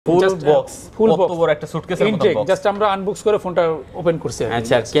Full box কত বড় একটা সুটকেসের মতো বক্স জাস্ট আমরা আনবক্স করে ফোনটা ওপেন করছি।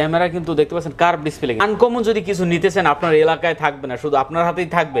 আচ্ছা ক্যামেরা কিন্তু দেখতে পাচ্ছেন কার্ভ ডিসপ্লে। আনকমন যদি কিছু নিতে চান আপনার এলাকায় থাকবে না, শুধু আপনার হাতেই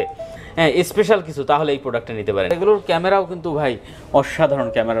থাকবে, হ্যাঁ স্পেশাল কিছু, তাহলে এই প্রোডাক্টটা নিতে পারেন। এগুলোর ক্যামেরাও কিন্তু ভাই অসাধারণ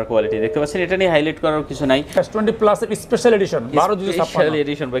ক্যামেরার কোয়ালিটি দেখতে পাচ্ছেন। এটা নিয়ে হাইলাইট করার কিছু নাই। S20 প্লাস এর স্পেশাল এডিশন 12 স্পেশাল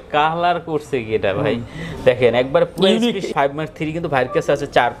এডিশন ভাই, কালার করছে কি এটা ভাই, দেখেন একবার পুরো 5.3 কিন্তু ভাইয়ের কাছে আছে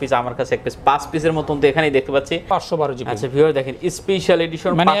 4 পিস, আমার কাছে 1 পিস, 5 পিসের মতন তো এখানেই দেখতে পাচ্ছি 512 জিবি। আচ্ছা ভিউয়ার দেখেন স্পেশাল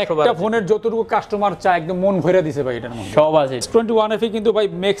এডিশন, মানে একটা ফোনের যতটুকু কাস্টমার চায় একদম মন ভরে দিয়েছে ভাই এটার মধ্যে সব আছে। S21 FE কিন্তু ভাই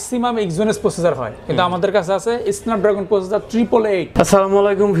ম্যাক্সিমাম এক্সিনোস প্রসেসর হয়, কিন্তু আমাদের কাছে আছে স্ন্যাপড্রাগন প্রসেসর 888। আসসালামু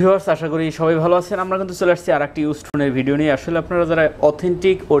আলাইকুম ভিউয়ার্স, আশা করি সবাই ভালো আছেন। আমরা কিন্তু চলে আসছি আরেকটি ইউজড ফোনের ভিডিও নিয়ে। আসলে আপনারা যারা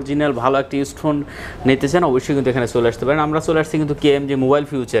অথেন্টিক অরিজিনাল ভালো একটা ইউজড ফোন নিতে চান অবশ্যই কিন্তু এখানে চলে আসতে পারেন। আমরা চলে আসছি কিন্তু KMG মোবাইল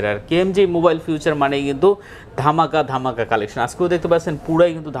ফিউচার। আর KMG মোবাইল ফিউচার মানেই কিন্তু ধামাকা ধামাকা কালেকশন। আজকেও দেখতে পাচ্ছেন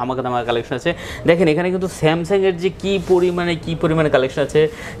পুরাই কিন্তু ধামাকা ধামাকা কালেকশন আছে। দেখেন এখানে কিন্তু স্যামসাং এর যে কি পরিমাণে কালেকশন আছে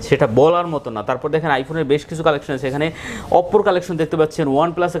সেটা বলার মতো না। তারপর দেখেন আইফোনের বেশ কিছু কালেকশন আছে, এখানে অপ্পোর কালেকশন দেখতে পাচ্ছেন,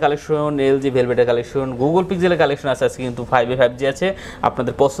 ওয়ানপ্লাসের কালেকশন, LG ভেলভেটের কালেকশন, গুগল পিক্সেলের কালেকশন আছে, আজকে কিন্তু 5A 5G আছে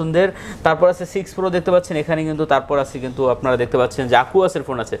আপনাদের পছন্দের। তারপর আছে 6 Pro দেখতে পাচ্ছেন এখানে কিন্তু, তারপর আছে কিন্তু আপনারা দেখতে পাচ্ছেন যে আকুয়াসের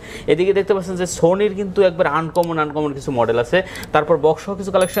ফোন আছে। এদিকে দেখতে পাচ্ছেন যে সোনির কিন্তু একবার আনকমন কিছু মডেল আছে। তারপর বক্সও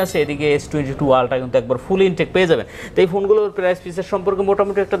কিছু কালেকশন আছে। এদিকে S22 আলট্রা কিন্তু একবার ফুল ইনটেক পেয়ে যাবেন। তো এই ফোনগুলোর প্রাইস পিসের সম্পর্কে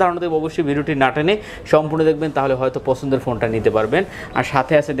মোটামুটি একটা ধারণা দেবো। অবশ্যই ভিডিওটি না টেনে সম্পূর্ণ দেখবেন, তাহলে হয়তো পছন্দের ফোনটা নিতে পারবেন। আর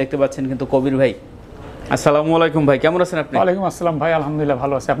সাথে আছে দেখতে পাচ্ছেন কিন্তু কবির ভাই। আসসালামু আলাইকুম ভাই, কেমন আছেন আপনি? ওয়ালাইকুম আসসালাম ভাই, আলহামদুলিল্লাহ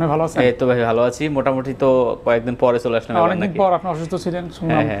ভালো আছি। আপনি ভালো আছেন? এই তো ভাই ভালো আছি মোটামুটি। তো কয়েকদিন পরে চলে আসলাম। অনেকদিন পর, আপনি অসুস্থ ছিলেন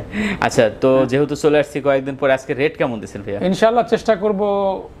শুনলাম। হ্যাঁ আচ্ছা, তো যেহেতু চলে আসছি কয়েকদিন পরে, আজকে রেট কেমন দিচ্ছেন ভাইয়া? ইনশাআল্লাহ চেষ্টা করব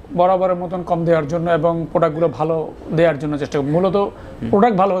বরাবরের মতন কম দেওয়ার জন্য এবং প্রোডাক্টগুলো ভালো দেওয়ার জন্য চেষ্টা করব। মূলত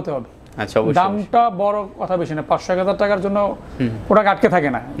প্রোডাক্ট ভালো হতে হবে। আচ্ছা অবশ্যই দামটা বড় কথা বেশি না, 500,000 টাকার জন্য প্রোডাক্ট আটকে থাকে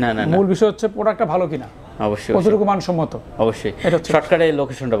না। মূল বিষয় হচ্ছে প্রোডাক্টটা ভালো কিনা, অবশ্যই কতটুকু মানসম্মত। অবশ্যই শর্টকাটে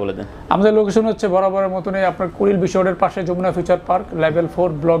লোকেশনটা বলে দেন। আমাদের লোকেশন হচ্ছে বরাবরের মতনই আপনার কুড়িল বিশ্ব রোডের পাশে Jamuna future park, level 4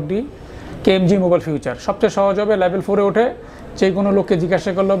 block D, KMG mobile future. সবচেয়ে সহজ হবে লেভেল 4-এ উঠে যে কোনো লোককে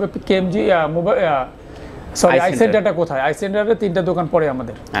জিজ্ঞাসা করলে হবে KMG মোবাইল আই সেন্টারটা কোথায়। আই সেন্টারে 3টা দোকান পড়ে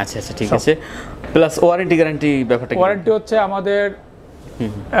আমাদের। আচ্ছা আচ্ছা ঠিক আছে। প্লাস ওয়ারেন্টি গ্যারান্টি ব্যাপারটা, ওয়ারেন্টি হচ্ছে আমাদের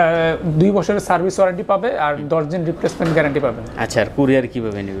 2 বছরের সার্ভিস ওয়ারেন্টি পাবে আর 10 দিন রিপ্লেসমেন্ট গ্যারান্টি পাবে। আচ্ছা আর কুরিয়ার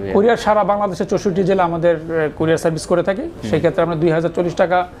কিভাবে নেবে? কুরিয়ার সারা বাংলাদেশে 64 জেলা আমাদের কুরিয়ার সার্ভিস করে থাকি। সেই ক্ষেত্রে আমরা 2040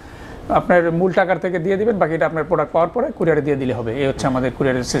 টাকা আপনার মূল টাকার থেকে দিয়ে দিবেন, বাকিটা আপনার প্রোডাক্ট পাওয়ার পরে কুরিয়ারে দিয়ে দিলে হবে। এই হচ্ছে আমাদের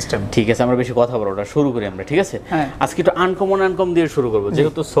কুরিয়ারের সিস্টেম। ঠিক আছে, আমরা বেশি কথা বলবো না, শুরু করি আমরা। ঠিক আছে, আজকে একটু আনকমন দিয়ে শুরু করব,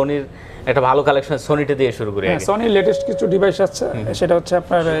 যেহেতু সোনির একটা ভালো কালেকশন, সোনিটা দিয়ে শুরু করি। সোনির লেটেস্ট কিছু ডিভাইস আছে, সেটা হচ্ছে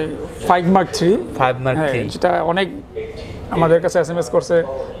আপনার 5 Mark 3, যেটা অনেক আমাদের কাছে SMS করছে,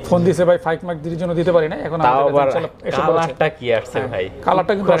 ফোন দিছে ভাই 5 Mark 3 জন্য দিতে পারি না এখন। কালারটা কি আসছে ভাই?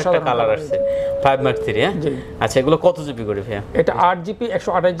 কালারটা কিন্তু অসাধারণ কালার আসছে 5 Mark 3। হ্যাঁ আচ্ছা, এগুলো কত জিবি করে ভাইয়া? এটা 8GB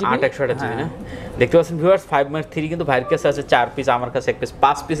 128 জিবি 128 জিবি না? দেখতে পাচ্ছেন ভিউয়ার্স 5 Mark 3 কিন্তু ভাইয়ের কাছে আছে 4 পিস, আমার কাছে 1 পিস,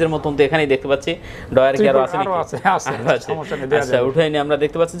 5 পিসের মতন তো এখানেই দেখতে পাচ্ছি। ডয়ার কি আরো আছে নাকি? আছে, সমস্যা নেই, দেয়া আচ্ছা উঠাইনি। আমরা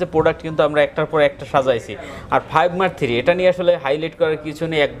দেখতে পাচ্ছি যে প্রোডাক্ট কিন্তু আমরা একটার পর একটা সাজাইছি। আর 5 Mark 3 এটা নিয়ে আসলে হাইলাইট করার কিছু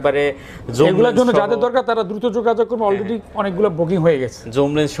নেই, একবারে এগুলোর জন্য যাদের দরকার তারা দ্রুত যোগাযোগ করুন। অলরেডি অনেকগুলো বুকিং হয়ে গেছে,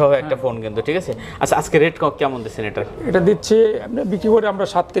 জুম লেন্স সহ একটা ফোন কিন্তু। ঠিক আছে, আচ্ছা আজকে রেট কেমন দিচ্ছেন এটা? এটা দিচ্ছি আমরা বিক্রি করে আমরা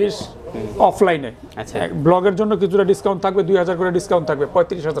 37 অফলাইনে। আচ্ছা ব্লগের জন্য কিছুটা ডিসকাউন্ট থাকবে, 2000 করে ডিসকাউন্ট থাকবে,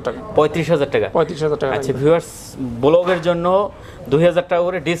 35,000 টাকা। 35,000 টাকা? 35,000 টাকা। আচ্ছা ভিউয়ার্স, ব্লগের জন্য 2000 টাকা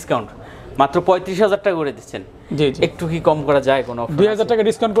করে ডিসকাউন্ট, মাত্র 35,000 টাকা করে দিচ্ছেন। জি জি, একটু কি কম করা যায়? কোনো 2000 টাকা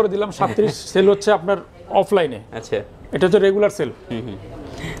ডিসকাউন্ট করে দিলাম। 37 সেল হচ্ছে আপনার অফলাইনে। আচ্ছা এটা হচ্ছে রেগুলার সেল।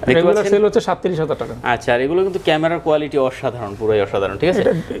 রেগুলার সেল হচ্ছে 37,000 টাকা। আচ্ছা, আর এগুলো কিন্তু ক্যামেরার কোয়ালিটি অসাধারণ, পুরোই অসাধারণ। ঠিক আছে,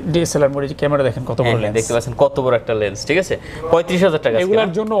 এটা DSLR মোডে ক্যামেরা দেখেন কত বড় লেন্স, দেখতে পাচ্ছেন কত বড় একটা লেন্স। ঠিক আছে, 35,000 টাকা।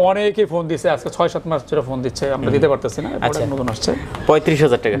 এগুলোর জন্য অনেকেই ফোন দিচ্ছে, আজকে 6-7 মাস ধরে ফোন দিচ্ছে, আমরা দিতে পারতেছি না। আচ্ছা নতুন আসছে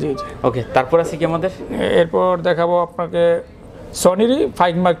 35,000 টাকা। জি জি, ওকে। তারপর আছে কি আমাদের? এরপর দেখাবো আপনাকে সনিরই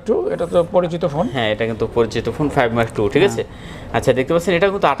 5 Mark 2, এটা তো পরিচিত ফোন। হ্যাঁ এটা কিন্তু পরিচিত ফোন 5 Mark 2। ঠিক আছে, আচ্ছা দেখতে পাচ্ছেন এটা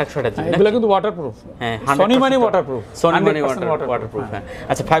কিন্তু 2800 জিবি। এগুলো কিন্তু ওয়াটারপ্রুফ। হ্যাঁ সনি মানে ওয়াটারপ্রুফ, সনি মানে ওয়াটারপ্রুফ। হ্যাঁ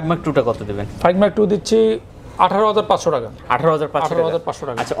আচ্ছা 5 Mark 2 টা কত দিবেন? 5 Mark 2 দিচ্ছি 18,500 টাকা। 18,500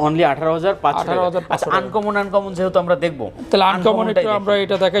 টাকা। আচ্ছা অনলি 18,500 টাকা। আচ্ছা আনকমন যেহেতু আমরা দেখবো, তাহলে আনকমন একটু আমরা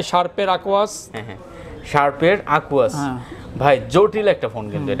এটা দেখাই, শার্পের আকুয়াস। হ্যাঁ শার্পের আকুয়াস ভাই, জটিল একটা ফোন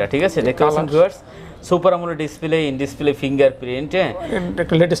কিন্তু এটা। ঠিক আছে, দেখতে পাচ্ছেন viewers, super AMOLED display, in display fingerprint,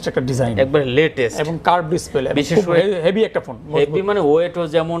 একটা লেটেস্ট একটা ডিজাইন, একবার লেটেস্ট এবং কার্ভ ডিসপ্লে, বিশেষ করে হেভি একটা ফোন। হেভি মানে ওয়েটও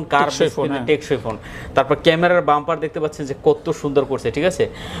যেমন, কার্ভ ডিসপ্লে, টেকসই ফোন। তারপর ক্যামেরার বাম্পার দেখতে পাচ্ছেন যে কত সুন্দর করছে। ঠিক আছে,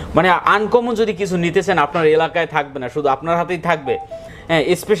 মানে আনকমন যদি কিছু নিতে চান আপনার এলাকায় থাকবে না, শুধু আপনার হাতেই থাকবে, হ্যাঁ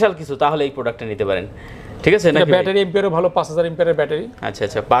স্পেশাল কিছু, তাহলে এই প্রোডাক্টটা নিতে পারেন। ঠিক আছে, ব্যাটারি এম্পিয়ারও ভালো, 5000 এম্পিয়ারের ব্যাটারি। আচ্ছা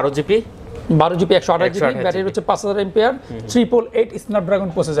আচ্ছা 12 জিবি 12GB 128GB ব্যাটারি হচ্ছে 5000 MPR 888 Snapdragon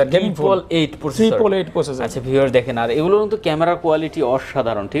processor gaming phone 888 processor আচ্ছা ভিউয়ার দেখেন আর এগুলো কিন্তু ক্যামেরার কোয়ালিটি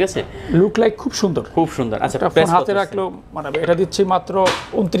অসাধারণ ঠিক আছে লুক লাইক খুব সুন্দর আচ্ছা ফোন হাতে রাখলো মানে এটা দিচ্ছি মাত্র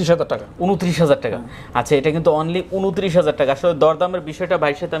 29000 টাকা 29000 টাকা আচ্ছা এটা কিন্তু অনলি 29000 টাকা আসলে দরদামের বিষয়টা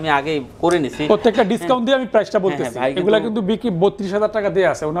ভাইয়ের সাথে আমি আগেই করে নিছি প্রত্যেকটা ডিসকাউন্ট দিয়ে আমি প্রাইসটা বলতেছি এগুলা কিন্তু বিক্রি 32000 টাকা দিয়ে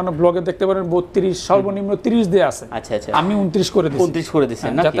আছে অন্যান্য ব্লগে দেখতে পারেন 32 সর্বনিম্ন 30 দিয়ে আছে আচ্ছা আচ্ছা আমি 29 করে দিছি 29 করে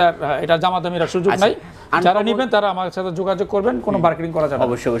দিছেন না যাতে এটা জামাদামির সুযোগ নাই যারা নেবেন তারা আমার সাথে যোগাযোগ করবেন কোনো মার্কেটিং করা যাবে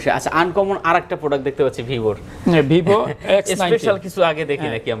অবশ্যই আচ্ছা আনকমন আরেকটা প্রোডাক্ট দেখতে পাচ্ছি ভিভোর ভিভো X90 স্পেশাল কিছু আগে দেখি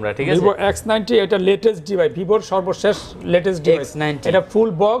নাকি আমরা ঠিক আছে ভিভো X90 এটা লেটেস্ট ডিভাইস ভিভোর সর্বশেষ লেটেস্ট ডিভাইস এটা ফুল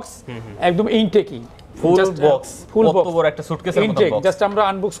বক্স একদম ইনটেকই ফুল বক্স কত বড় একটা সুটকেসের মতো বক্স জাস্ট আমরা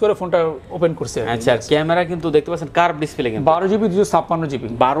আনবক্স করে ফোনটা ওপেন করছি আচ্ছা ক্যামেরা কিন্তু দেখতে পাচ্ছেন কার্ভ ডিসপ্লে কিন্তু 12GB 256GB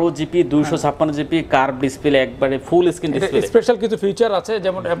 12GB 256GB curve display একবারে ফুল স্ক্রিন ডিসপ্লে স্পেশাল কিছু ফিচার আছে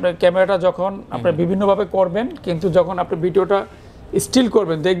যেমন আপনার ক্যামেরাটা যখন আপনি বিভিন্ন ভাবে করবেন কিন্তু যখন আপনি ভিডিওটা স্টিল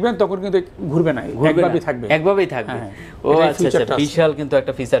করবেন দেখবেন তখন কিন্তু ঘুরবে না একভাবেই থাকবে ও আচ্ছা আচ্ছা বিশাল কিন্তু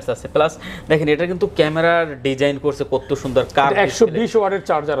একটা ফিচারস আছে প্লাস দেখেন এটা কিন্তু ক্যামেরার ডিজাইন করছে কত সুন্দর কার্ভ 120 ওয়াটের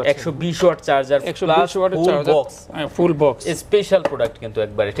চার্জার আছে 120 ওয়াট চার্জার 120 ওয়াটের charger box full box special product কিন্তু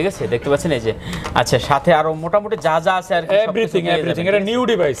একবারে ঠিক আছে দেখতে পাচ্ছেন এই যে আচ্ছা সাথে আরো মোটামুটি যা যা আছে আর এভরিথিং এটা নিউ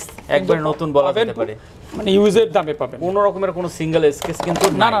ডিভাইস একবার নতুন বলা যেতে পারে মানে ইউজের দামে পাবেন কোন রকমের কোনো সিঙ্গেল স্কেচ কিন্তু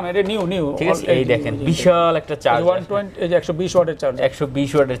না এটা নিউ ঠিক আছে এই দেখেন বিশাল একটা চার্জার 120 এই যে 120 ওয়াটের চার্জার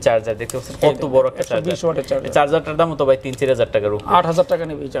 120 ওয়াটের চার্জার দেখতে পাচ্ছেন কত বড় একটা চার্জার 120 ওয়াটের চার্জার চার্জারটার দাম তো ভাই 3-4000 টাকার উপর 8000 টাকা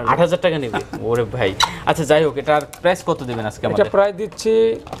নেবে এই চার্জার 8000 টাকা নেবে ওরে ভাই আচ্ছা যাই হোক এটার প্রাইস কত দিবেন আজকে আমাদের এটা প্রাইস দিচ্ছি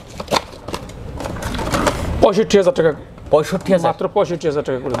 65000 টাকা 65000 মাত্র 65000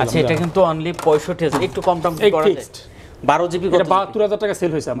 টাকা করে আচ্ছা এটা কিন্তু অনলি 65000 একটু কম টম করা যায় 12GB কত 72000 টাকা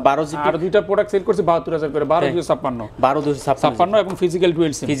সেল হইছে 12GB আর দুইটা প্রোডাক্ট সেল করছি 72000 করে 12256 12256 এবং ফিজিক্যাল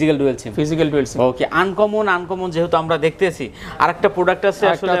ডুয়াল সিম ওকে আনকমন যেহেতু আমরা দেখতেছি আরেকটা প্রোডাক্ট আছে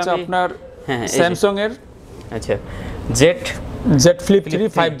আসলে আমি আপনার স্যামসাং এর আচ্ছা Z Flip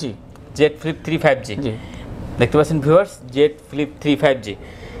 3 5G Z Flip 3 5G দেখতে পাচ্ছেন ভিউয়ার্স Z Flip 3 5G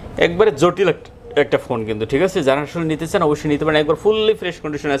একবারে জটিল একটা ফোন কিন্তু ঠিক আছে যারা আসলে নিতে চান অবশ্যই নিতে পারেন একবার ফুললি ফ্রেশ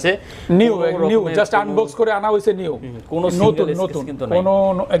কন্ডিশন আছে নিউ জাস্ট আনবক্স করে আনা হইছে নিউ কোন নতুন কিন্তু নাই কোন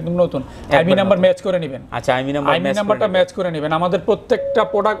একদম নতুন আইমি নাম্বার ম্যাচ করে নেবেন আচ্ছা আইমি নাম্বারটা ম্যাচ করে নেবেন আমাদের প্রত্যেকটা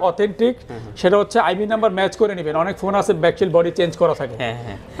প্রোডাক্ট অথেন্টিক সেটা হচ্ছে আইমি নাম্বার ম্যাচ করে নেবেন অনেক ফোন আছে ব্যাকশিল বডি চেঞ্জ করা থাকে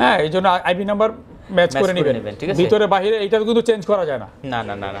হ্যাঁ এইজন্য আইমি নাম্বার ম্যাচ করে নেবেন ভিতরে বাইরে এটা কিন্তু চেঞ্জ করা যায় না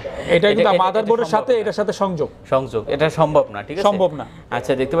এটা কিন্তু মাদারবোর্ডের সাথে এটার সাথে সংযোগ এটা সম্ভব না ঠিক আছে সম্ভব না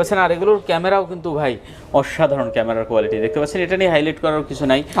আচ্ছা দেখতে পাচ্ছেন আর এগুলোর ক্যামেরাও কিন্তু ভাই অসাধারণ ক্যামেরার কোয়ালিটি দেখতে পাচ্ছেন এটা নিয়ে হাইলাইট করার কিছু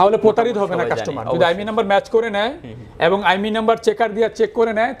নাই তাহলে প্রতারিত হবে না কাস্টমার যদি আইমি নাম্বার ম্যাচ করে নেয় এবং আইমি নাম্বার চেকার দিয়ে চেক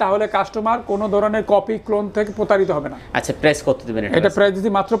করে নেয় তাহলে কাস্টমার কোনো ধরনের কপি ক্লোন থেকে প্রতারিত হবে না আচ্ছা প্রাইস কত দিবেন এটা প্রাইস দিছি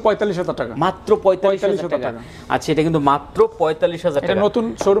মাত্র 45000 টাকা মাত্র 45000 টাকা আচ্ছা এটা কিন্তু মাত্র 45000 টাকা এটা নতুন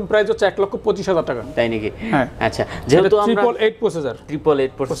শোরুম প্রাইস হচ্ছে 1,25,000 টাকা তাই নাকি আচ্ছা যেহেতু আমরা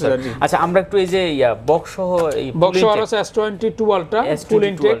 888 প্রসেসর আচ্ছা আমরা একটু এই যে বক্স সহ এই বক্স সহ আছে S22 আলট্রা ফুল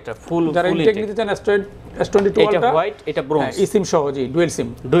ইনটেক যারা ইনটেক নিতে চান S22 আলট্রা এটা হোয়াইট এটা ব্রোঞ্জ সিম সহ জি ডুয়াল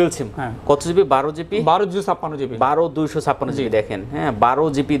সিম কত জিবি 12GB 12256GB দেখেন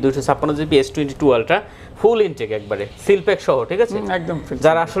 12GB 256GB S22 আলট্রা ফুল ইনটেক একবারে সিল প্যাক সহ ঠিক আছে একদম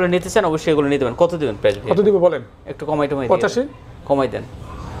যারা আসলে নিতে চান অবশ্যই এগুলো নিতে পারেন কত দিবেন প্রাইস কত দিব বলেন একটু কমাই 85 কমাই দেন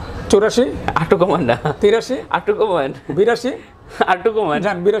 84 আটু কমান না 83 আটু কমান 82 আটু কমান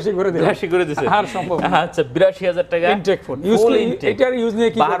জান 82 করে দিন 82 করে দিছে আর সম্ভব আচ্ছা 82000 টাকা ইনটেক ফোন এটার ইউজ নিয়ে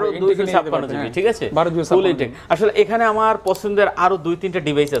কি 12256GB ঠিক আছে ফুল ইনটেক আসলে এখানে আমার পছন্দের আরো 2-3টা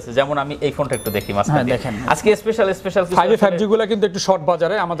ডিভাইস আছে যেমন আমি এই ফোনটা একটু দেখি মাঝখানে দেখেন আজকে স্পেশাল 5G গুলো কিন্তু একটু শর্ট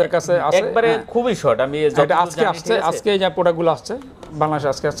বাজারে আমাদের কাছে আছে একবারে খুবই শর্ট আমি এটা আজকে যে প্রোডাক্টগুলো আসছে বাংলাদেশে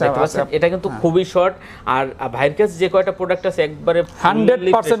আজকে এটা কিন্তু খুবই শর্ট আর ভাইয়ের কাছে যে কয়টা প্রোডাক্ট আছে একবারে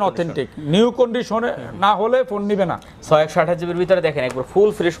 100% অথেন্টিক নিউ কন্ডিশনে না হলে ফোন নিবে না 128GB এর ভিতরে দেখেন একবার ফুল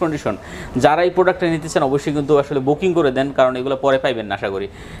ফ্রেশ কন্ডিশন যারা এই প্রোডাক্টটা নিতে চান অবশ্যই কিন্তু আসলে বুকিং করে দেন কারণ এগুলো পরে পাইবেন না আশা করি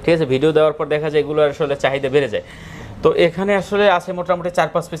ঠিক আছে ভিডিও দেওয়ার পর দেখা যায় এগুলো আসলে চাহিদা বেড়ে যায় তো এখানে আসলে আছে মোটামুটি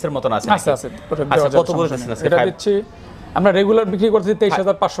 4-5 পিসের মতন আছে আচ্ছা কত করে দিচ্ছেন আজকে এটা দিচ্ছি আমরা রেগুলার বিক্রি করতেছি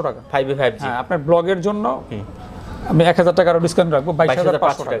 23500 টাকা 5G আপনার ব্লগের জন্য আমি 1000 টাকা ডিসকাউন্ট রাখবো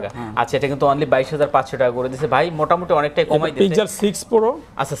 22500 টাকা আচ্ছা এটা কিন্তু অনলি 22500 টাকা করে দিয়েছে ভাই মোটামুটি অনেকটাই কমাই দিয়েছে পিক্সেল 6 প্রো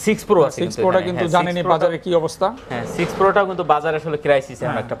আচ্ছা 6 প্রো আছে 6 প্রোটা কিন্তু জানেনই বাজারে কি অবস্থা 6 প্রোটাও কিন্তু বাজারে আসলে ক্রাইসিস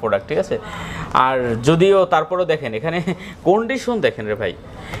এমন একটা প্রোডাক্ট ঠিক আছে আর যদিও তারপরও দেখেন এখানে কন্ডিশন দেখেন রে ভাই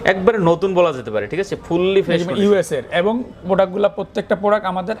একবারে নতুন বলা যেতে পারে ঠিক আছে ফুললি ফ্রেশ ইউএস এর এবং প্রোডাক্টগুলো প্রত্যেকটা প্রোডাক্ট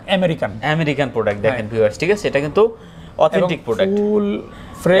আমাদের আমেরিকান প্রোডাক্ট দেখেন ভিউয়ার্স ঠিক আছে এটা কিন্তু অথেন্টিক প্রোডাক্ট ফুল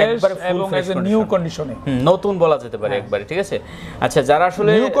ফ্রেশ এবং এজ এ নিউ কন্ডিশনে, নতুন বলা যেতে পারে একবারে, ঠিক আছে। আচ্ছা যারা আসলে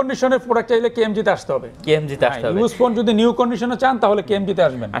নিউ কন্ডিশনের প্রোডাক্ট চাইলে কেএমজি তে আসতে হবে, কেএমজি তে আসতে হবে। ইউজ ফোন যদি নিউ কন্ডিশনে চান তাহলে কেএমজি তে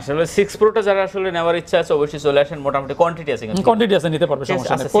আসবেন। আসলে 6 প্রোটা যারা আসলে নেওয়ার ইচ্ছা আছে অবশ্যই চলে আসেন, মোটামুটি কোয়ান্টিটি আছে কিন্তু, কোয়ান্টিটি আছে, নিতে পারবে,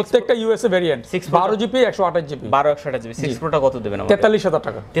 সমস্যা নেই। প্রত্যেকটা USA variant 12 GB 128 GB 128 GB 6 প্রোটা কত দেবেন আমাকে? 43000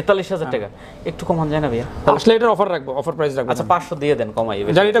 টাকা। 43000 টাকা, একটু কমান যায় না ভাইয়া? আসলে এটার অফার রাখবো, অফার প্রাইস রাখবো। আচ্ছা 500 দিয়ে দেন, কমাই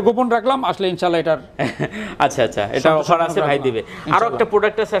জানি এটা গোপন রাখলাম, আসলে ইনশাআল্লাহ এটার আচ্ছা আচ্ছা এটা অফার আছে ভাই দিবে। আর একটা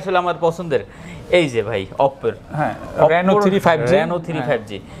প্রোডাক্ট আছে আসলে আমার পছন্দের, এই যে ভাই অপ্পোর, হ্যাঁ Reno 3 5G, Reno 3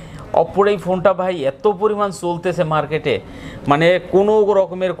 5G। অপ্পোর এই ফোনটা ভাই এত পরিমাণ চলতেছে মার্কেটে, মানে কোনো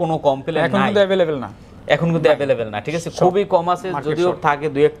রকমের কোনো কমপ্লেইন নাই, এখন কিন্তু अवेलेबल না, এখন কিন্তু অ্যাভেলেবেল না, ঠিক আছে, খুবই কম আছে, যদিও থাকে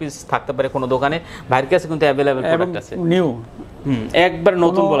 2-1 পিস থাকতে পারে কোনো দোকানে, ভাইয়ের কাছে কিন্তু অ্যাভেলেবেল প্রোডাক্ট আছে, নিউ একবার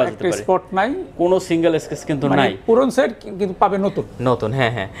নতুন বলা যেতে পারে, স্পট নাই, কোনো সিঙ্গেল স্কেচ কিন্তু নাই, পুরন সেট কিন্তু পাবে নতুন নতুন।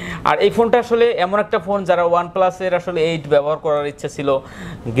 হ্যাঁ হ্যাঁ। আর এই ফোনটা আসলে এমন একটা ফোন যারা OnePlus এর আসলে 8 ব্যবহার করার ইচ্ছা ছিল,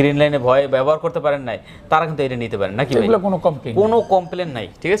 গ্রিন লাইনে ভয়ে ব্যবহার করতে পারেন নাই, তারা কিন্তু এটা নিতে পারেন নাকি ভাই? এগুলো কোনো কমপ্লেইন নাই,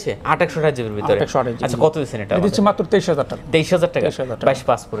 ঠিক আছে। 828 জিবির ভিতরে। আচ্ছা কত দিচ্ছেন এটা? দিচ্ছি মাত্র 23000 টাকা। 23000 টাকা, 22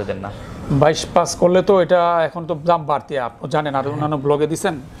 পাস করে দেন না? 22 পাস করলে তো এটা এখন তো দাম বাড়তি, আপনি জানেন, আর অন্যান্য ব্লগে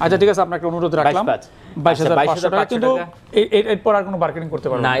দিবেন। আচ্ছা ঠিক আছে, আপনাকে অনুরোধ রাখলাম 22500 টাকা, কিন্তু এরপর আর কোনো মার্কেটিং করতে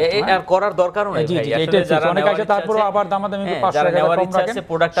পারবেন না, আর করার দরকারও নেই ভাই। আসলে যারা অনেক আছে তারপর আবার দামাদামি 500 টাকা কম রাখেন,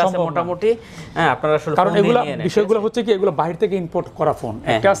 প্রোডাক্ট আছে মোটামুটি, হ্যাঁ আপনারা আসলে, কারণ এগুলো বিষয়গুলো হচ্ছে কি, এগুলো বাইরে থেকে ইম্পোর্ট করা ফোন,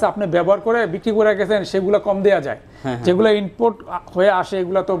 একটা আছে আপনি ব্যবহার করে বিক্রি করে গেছেন, সেগুলো কম দেয়া যায়, যেগুলো ইম্পোর্ট হয়ে আসে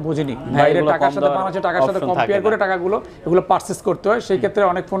এগুলো তো বুঝিনি, বাইরে টাকার সাথে বাংলাদেশের টাকার সাথে কম্পেয়ার করে টাকাগুলো এগুলো পারচেজ করতে হয়, সেই ক্ষেত্রে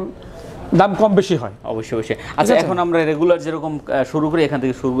অনেক ফোন দাম কম বেশি হয়, অবশ্যই অবশ্যই। আচ্ছা এখন আমরা রেগুলার যেরকম শুরু করি, এখান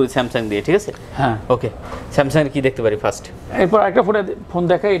থেকে শুরু করি স্যামসাং দিয়ে, ঠিক আছে? হ্যাঁ ওকে, স্যামসাং এর কি দেখতে পারি ফার্স্ট? এরপর একটা ফোন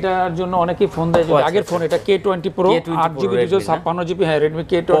দেখাই, এটার জন্য অনেকেই ফোন দেয়, আগের ফোন এটা K20 Pro 8GB 256GB, হ্যাঁ Redmi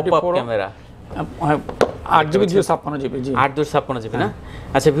K20 Pro camera, 8GB 256GB, জি 8/256GB না?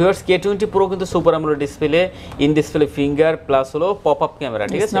 আচ্ছা ভিউয়ার্স, K20 Pro কিন্তু super AMOLED display, in display finger plus হলো পপআপ ক্যামেরা,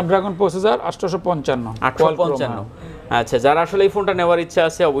 ঠিক আছে? Snapdragon processor 855। আচ্ছা যারা আসলে এই ফোনটা নেওয়ার ইচ্ছা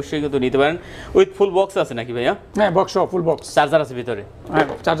আছে অবশ্যই কিন্তু নিতে পারেন। উইথ ফুল বক্স আছে নাকি ভাইয়া? হ্যাঁ বক্স, ফুল বক্স, চার্জার আছে ভিতরে? হ্যাঁ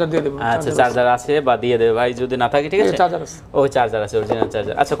চার্জার দিয়ে দেব। আচ্ছা চার্জার আছে বা দিয়ে দেবে ভাই, যদি না থাকে, ঠিক আছে? চার্জার আছে, ওই চার্জার আছে, অরিজিনাল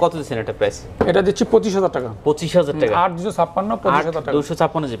চার্জার। আচ্ছা কত দিচ্ছেন এটা প্রাইস? এটা দিচ্ছি 25000 টাকা। 25000 টাকা, 856 25000 টাকা,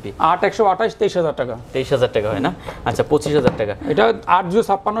 256GB, 8128 23000 টাকা, 23000 টাকা হয় না? আচ্ছা 25000 টাকা, এটা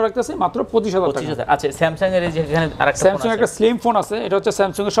 856 রাখতেছি মাত্র 25000 টাকা। আচ্ছা স্যামসাং এর যেখানে আরেকটা স্যামসাং একটা স্লিম ফোন আছে, এটা হচ্ছে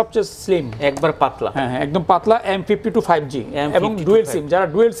স্যামসাং এর সবচেয়ে স্লিম, একবার পাতলা, হ্যাঁ একদম পাতলা, M52 5G এবং ডুয়েল সিম, যারা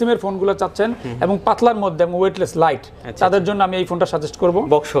ডুয়েল সিমের ফোনগুলো চাচ্ছেন এবং পাতলার মধ্যে এবং ওয়েটলেস লাইট, তাদের জন্য আমি এই ফোনটা সাজেস্ট করব,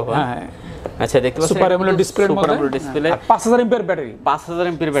 বক্স। হ্যাঁ আচ্ছা দেখতে পাচ্ছেন সুপার অ্যামোলেড ডিসপ্লের মধ্যে, super AMOLED display, 5000 MPR battery, 5000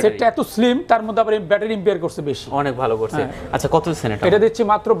 MPR battery, সেটটা এত স্লিম, তার মধ্যে আবার ব্যাটারি এমপিআর করছে বেশি, অনেক ভালো করছে। আচ্ছা কত দিচ্ছেন এটা? এটা দিচ্ছি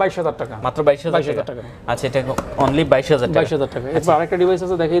মাত্র 22000 টাকা, মাত্র 22000 টাকা। আচ্ছা এটা অনলি 22000 টাকা, 22000 টাকা। এরপর আরেকটা ডিভাইস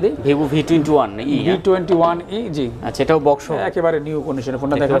আছে, দেখিয়ে দিই, Vivo V21e, V21e, জি আচ্ছা এটাও বক্স, একেবারে নিউ কন্ডিশনে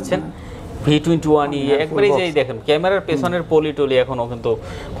ফোনটা দেখাচ্ছেন, V21e, একবারে যেই দেখেন ক্যামেরার পেছনের পলি টলি এখনো কিন্তু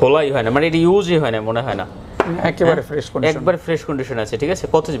খোলাই হয় না, মানে এটা ইউজই হয় না মনে হয় না, একেবারে ফ্রেশ কন্ডিশন, একবার ফ্রেশ কন্ডিশন আছে, ঠিক আছে?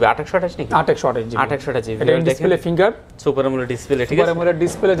 কত জিবি? 828 নাকি? 828 জিবি, 828 জিবি, এটা display finger, super AMOLED display, ঠিক আছে? সুপার অ্যামোলেড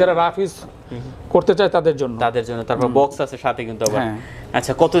ডিসপ্লে যারা রাফ ইউজ করতে চায় তাদের জন্য, তারপর বক্স আছে সাথে কিন্তু আবার।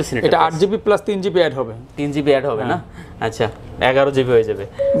 আচ্ছা কত দিচ্ছেন এটা? 8GB প্লাস 3GB অ্যাড হবে, 3GB অ্যাড হবে না? আচ্ছা 11GB হয়ে যাবে।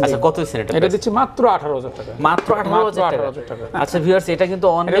 আচ্ছা কত দিচ্ছেন এটা? এটা দিচ্ছি মাত্র 18000 টাকা, মাত্র 18000 টাকা। আচ্ছা ভিউয়ার্স এটা কিন্তু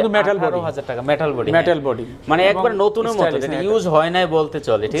অনলি 18000 টাকা, মেটাল বডি, মানে একবার নতুনের মতো, এটা ইউজ হয় নাই বলতে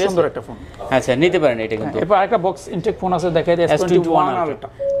চলে, ঠিক আছে? সুন্দর একটা ফোন। আচ্ছা নিতে পারেন এটা কিন্তু। এরপর আরেকটা বক্স ইনটেক ফোন আছে, দেখাই দিই, S21 Ultra।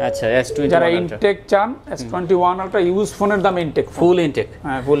 আচ্ছা S21 যারা ইনটেক চান, S21 Ultra ইউজ ফোনের দাম ইনটেক, ফুল ইনটেক,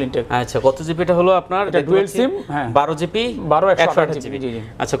 হ্যাঁ ফুল ইনটেক। আচ্ছা কত জিবি এটা হলো আপনার? এটা ডুয়াল সিম, হ্যাঁ 12GB 128GB, জি জি।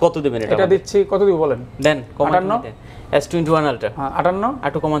 আচ্ছা কত দিবেন এটা? এটা দিচ্ছি, কত দিব বলেন? দেন 58, S21 Ultra, 58,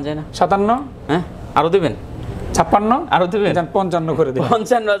 একটু কমান যায় না? 57, হ্যাঁ আরো দিবেন? 56, আরো দিবেন? 55 করে দিন,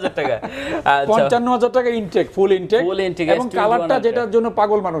 55000 টাকা। আচ্ছা 55000 টাকা ইনটেক, ফুল ইনটেক, এবং কালারটা যেটার জন্য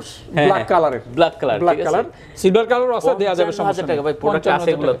পাগল মানুষ, ব্ল্যাক কালারের, black colour, black colour, silver colour আছে, দেয়া যাবে, সমস্যা টাকা ভাই, প্রোডাক্ট আছে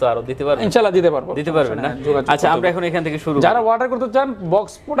এগুলো তো আরো দিতে পারবেন ইনশাআল্লাহ, দিতে পারবেন না? আচ্ছা আমরা এখন এখান থেকে শুরু, যারা অর্ডার করতে চান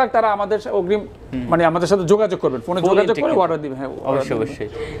বক্স প্রোডাক্ট, তারা আমাদের অগ্রিম মানে আমাদের সাথে যোগাযোগ করবেন, ফোনে যোগাযোগ করে অর্ডার দিবেন, হ্যাঁ অবশ্যই অবশ্যই,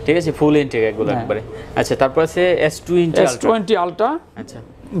 ঠিক আছে? ফুল ইনটেক এগুলো একবারে। আচ্ছা তারপর আছে S20 Ultra, আচ্ছা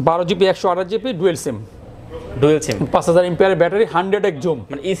 12GB 128GB dual SIM, dual SIM, 5000 MPR battery, 100x zoom,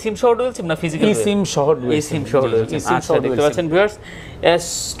 মানে ই সিম সহ ডুয়াল সিম না ফিজিক্যাল? ই সিম সহ ডুয়াল সিম। আচ্ছা দেখতে পাচ্ছেন viewers,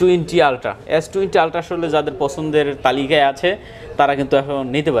 S20 Ultra, S20 Ultra আসলে যাদের পছন্দের তালিকায় আছে তারা কিন্তু এখন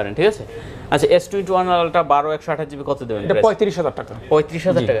নিতে পারেন, ঠিক আছে? আচ্ছা S21 Ultra 12/128GB কত দেবেন? এটা 35000 টাকা।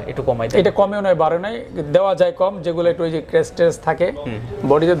 35000 টাকা, একটু কমাই দেন। এটা কমেও নয়, বাড়ে নাই, দেওয়া যায় কম, যেগুলো একটু ওই যে ক্র্যাশ থাকে,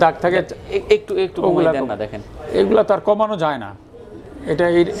 বডিতে দাগ থাকে, একটু কমাই দেন না, দেখেন এগুলা তো আর কমানো যায় না, এটা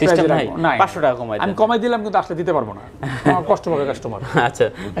এই সিস্টেম প্রাইসে নাই, রাখবো না, 500 টাকা কমাই আমি কমাই দিলাম কিন্তু আসলে দিতে পারবো না, আমার কষ্ট পাবে কাস্টমার। আচ্ছা,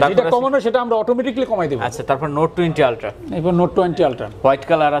 যেটা কমানো সেটা আমরা অটোমেটিক্যালি কমাই দেব। আচ্ছা, তারপর নোট 20 আলট্রা, এবার নোট 20 আলট্রা হোয়াইট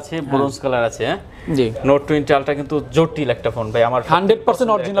কালার আছে, ব্রোঞ্জ কালার আছে। হ্যাঁ জি, নোট 20 আলট্রা কিন্তু জটিল একটা ফোন ভাই, আমার 100%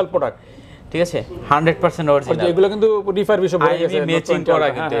 অরিজিনাল প্রোডাক্ট, ঠিক আছে, 100% অরিজিনাল। এগুলো কিন্তু রিফারবিশ হয়ে গেছে, ম্যাচিং করা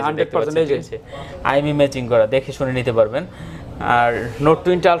কিন্তু 100% এই যে আইএমই ম্যাচিং করা, দেখে শুনে নিতে পারবেন। আর নোট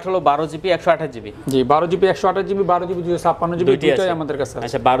 20 আলট্রা হলো 12 জিবি 128 জিবি। জি, 12 জিবি 128 জিবি, 12 জিবি 256 জিবি, দুটোই আমাদের কাছে আছে।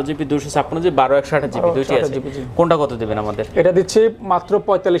 আচ্ছা, 12 জিবি 256 জিবি, 12 128 জিবি, দুটোই আছে। কোনটা কত দিবেন আমাদের? এটা দিচ্ছি মাত্র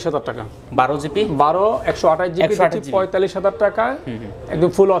 45,000 টাকা। 12 জিবি 12 128 জিবি দিচ্ছি 45,000 টাকা, একদম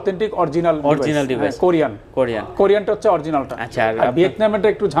ফুল অথেন্টিক অরিজিনাল ডিভাইস, কোরিয়ানটা হচ্ছে অরিজিনালটা। আচ্ছা, আর ভিয়েতনামেরটা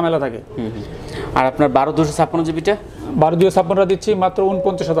একটু ঝামেলা থাকে। আর আপনার 12 256 জিবিটা 12 256 দিচ্ছি মাত্র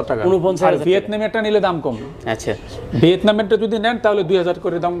 49,000 টাকা। 49,000। আর ভিয়েতনামেরটা নিলে দাম কম। আচ্ছা, ভিয়েতনামেরটা যদি নেন তাহলে 2000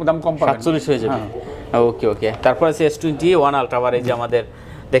 করে দাম কম পাবেন, 47 হয়ে যাবে। ওকে। তারপর আছে S21 আলট্রা, আবার এই যে আমাদের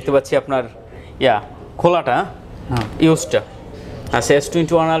দেখতে পাচ্ছি আপনার খোলাটা, ইউজটা। আচ্ছা,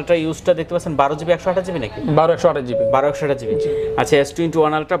 S21 আলট্রা ইউজটা দেখতে পাচ্ছেন 12 জিবি 128 জিবি নাকি? 12 128 জিবি। 12 128 জিবি। আচ্ছা,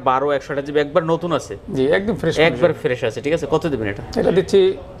 S21 আলট্রা 12 128 জিবি, একবার নতুন আছে। জি, একদম ফ্রেশ, একবার ফ্রেশ আছে, ঠিক আছে। কত দিবেন এটা? এটা দিচ্ছি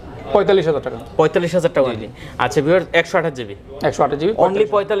 45,000 টাকা। 45,000 টাকা অনলি। আচ্ছা ভিউয়ার, 128 জিবি, 128 জিবি অনলি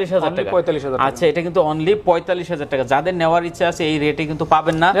 45,000 টাকা। 45,000 টাকা। আচ্ছা, এটা কিন্তু অনলি 45,000 টাকা। যাদের নেওয়ার ইচ্ছা আছে এই রেটে কিন্তু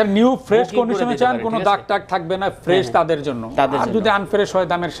পাবেন না। যারা নিউ ফ্রেশ কন্ডিশনে চান, কোনো দাগ টাগ থাকবে না, ফ্রেশ তাদের জন্য। আর যদি আনফ্রেশ হয়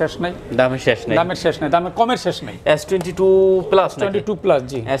দামের শেষ নাই, দামের শেষ নাই, দামের কমের শেষ নাই। S22 প্লাস, 22 প্লাস,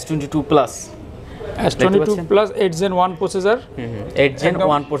 জি, S22 plus, S22 plus 8 Gen 1 processor, 8 Gen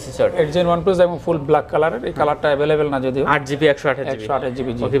 1 processor, 8 Gen 1 processor এবং ফুল ব্ল্যাক কালারের। এই কালারটা अवेलेबल না যদিও। 8 জিবি 128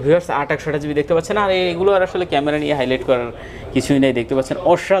 জিবি। জি। ওকে ভিউয়ার্স, 8 128 জিবি দেখতে পাচ্ছেন। আর এগুলো আর আসলে ক্যামেরা নিয়ে হাইলাইট করার কিছুই নাই, দেখতে পাচ্ছেন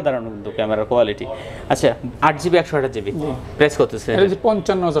অসাধারণ কিন্তু ক্যামেরার কোয়ালিটি। আচ্ছা, 8 জিবি 128 জিবি প্রেস করতেছে, এটা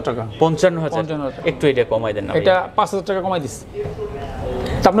 55,000 টাকা। 55,000, একটু এটা কমাই দেন না। এটা 5,000 টাকা কমাই দিছি।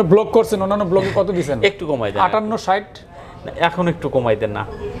 তা আপনি ব্লক করছেন, অন্যান্য ব্লগে কত দিবেন? একটু কমাই দেন, 58 60। এখন একটু কমাই দেন না,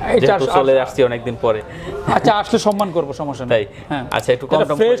 এটা চলে আসছি অনেকদিন পরে। আচ্ছা, আসলে সম্মান করব, সমস্যা নেই। হ্যাঁ, আচ্ছা, একটু কম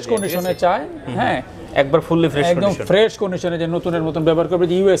দাম ফ্রেশ কন্ডিশনে চাই। হ্যাঁ, একবার ফুললি ফ্রেশ কন্ডিশন, একদম ফ্রেশ কন্ডিশনে, যে নতুনের মতন ব্যবহার করবে।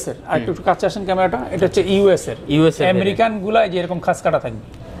 যে ইউএস এর, আর একটু কাছে আসেন ক্যামেরাটা, এটা হচ্ছে ইউএস এর। আমেরিকান গুলা যে এরকম খাস কাটা থাকবে।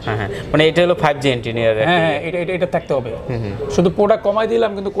 হ্যাঁ, মানে এটা হলো 5G ইঞ্জিনিয়ার। হ্যাঁ, এটা থাকতে হবে। শুধু প্রোডাক্ট কমাই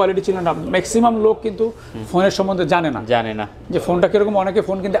দিলাম কিন্তু কোয়ালিটি ছিল না। ম্যাক্সিমাম লোক কিন্তু ফোনের সম্বন্ধে জানে না যে ফোনটা কিরকম। অনেকে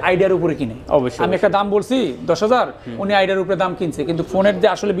ফোন কিন্তু আইডিয়ার উপরে কিনে। অবশ্যই, আমি একটা দাম বলছি 10,000, উনি আইডিয়ার উপরে দাম কিনছে, কিন্তু ফোনের যে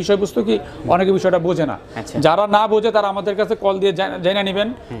আসলে বিষয়বস্তু কি অনেকে বিষয়টা বোঝে না। যারা না বোঝে তারা আমাদের কাছে কল দিয়ে জেনে নেবেন।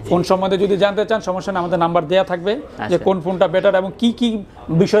 ফোন সম্বন্ধে যদি জানতে চান, সমস্যা নেই, আমাদের নাম্বার দেওয়া থাকবে যে কোন ফোনটা বেটার এবং কি কি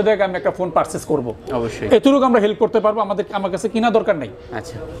বিষয় দেখে আমি একটা ফোন পারচেজ করব। অবশ্যই এতটুকু আমরা হেল্প করতে পারবো। আমার কাছে কিনা দরকার নেই।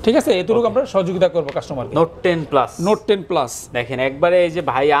 আচ্ছা, ঠিক আছে, এতটুকু আমরা সহযোগিতা করব কাস্টমারকে। নোট 10 প্লাস, নোট 10 প্লাস দেখেন একবারে এই যে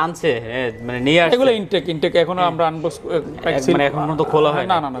ভাই আনছে, মানে নিয়ে আসছে, এগুলো ইনটেক এখনো আমরা আনবক্স মানে এখন পর্যন্ত খোলা হয়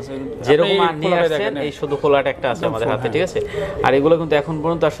না। যেরকম নিয়ে আসছেন এই শুধু খোলাটা একটা আছে আমাদের হাতে, ঠিক আছে। আর এগুলো কিন্তু এখন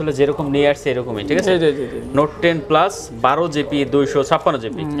পর্যন্ত আসলে যেরকম নিয়ে আসছে এরকমই, ঠিক আছে। নোট 10 প্লাস 12 জিবি 256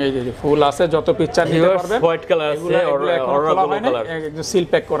 জিবি, এই যে ফুল আছে, যত পিকচার নিতে পারবেন। হোয়াইট কালার আছে, অরা গোলো কালার, একদম সিল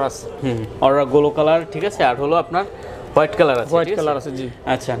প্যাক করা আছে। অরা গোলো কালার, ঠিক আছে। আর হলো আপনার হোয়াইট কালার আছে, হোয়াইট কালার আছে, জি।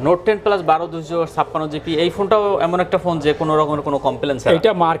 আচ্ছা, নোট 10 প্লাস 12 256 জিবি, এই ফোনটাও এমন একটা ফোন যে কোনো রকমের কোনো কমপ্লেইন ছাড়া।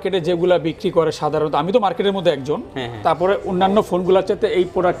 এটা মার্কেটে যেগুলা বিক্রি করে সাধারণত, আমি তো মার্কেটের মধ্যে একজন, তারপরে অন্যান্য ফোনগুলোর চাইতে এই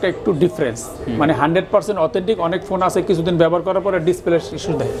প্রোডাক্টটা একটু ডিফারেন্স, মানে 100% অথেন্টিক। অনেক ফোন আছে কিছুদিন ব্যবহার করার পরে ডিসপ্লে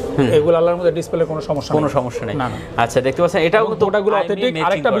ইস্যু দেয়, এগুলো আলার মধ্যে ডিসপ্লে কোনো সমস্যা নেই। আচ্ছা, দেখতে পাচ্ছেন এটাও কিন্তু প্রোডাক্টগুলো অথেন্টিক।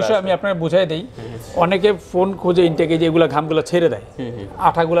 আরেকটা বিষয় আমি আপনাকে বুঝাই দেই, অনেকে ফোন খোঁজে ইনটেকে যে এগুলা ঘামগুলো ছেড়ে দেয়,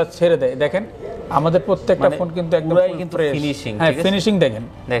 আঠাগুলো ছেড়ে দেয়। দেখেন আমাদের প্রত্যেকটা ফোন কিন্তু একদম ফিনিশিং, হ্যাঁ, ফিনিশিং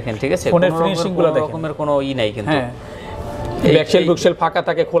দেখেন, ঠিক আছে। ফোনের ফিনিশিং গুলো দেখেন, রকমের কোনো নাই কিন্তু। ব্যাকশেল বুকশেল ফাঁকা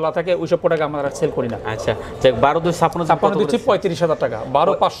থাকে, খোলা থাকে, ওইসব প্রোডাক্ট আমরা সেল করি না। আচ্ছা, 12 256 দিচ্ছি 35,000 টাকা,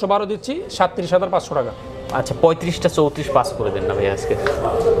 12 512 দিচ্ছি 37,500 টাকা। আচ্ছা, 35টা 34 পাস করে দেন না ভাই আজকে।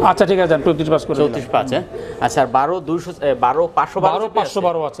 আচ্ছা, ঠিক আছে, 34 পাস করে 34 পাস। হ্যাঁ, আচ্ছা। আর 12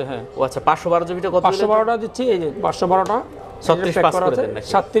 512 আছে। হ্যাঁ, ও আচ্ছা, 512 জিবিটা কত? 512টা দিচ্ছি, এই যে 512টা 36 পাস করে দেন না?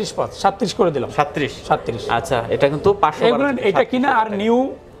 37 করে দিলাম। 37। আচ্ছা, এটা কিন্তু 512, এটা কিনা আর নিউ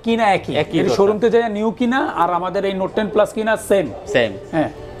কিনা একই। শোরুমতে যায় নিউ কিনা আর আমাদের এই নোট 10 প্লাস কিনা সেম। হ্যাঁ,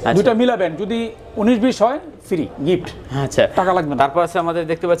 দুটো মিলাবেন, যদি 19-20 হয় ফ্রি গিফট। আচ্ছা, টাকা লাগবে না। তারপর আছে আমাদের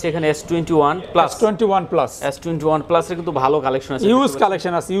দেখতে পাচ্ছি এখানে S21 প্লাস, S21 প্লাস এর কিন্তু ভালো কালেকশন আছে, ইউজ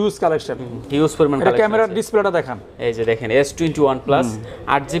কালেকশন আছে, ইউজ পরিমাণ কালেকশন। ক্যামেরার ডিসপ্লেটা দেখান, এই যে দেখেন S21 প্লাস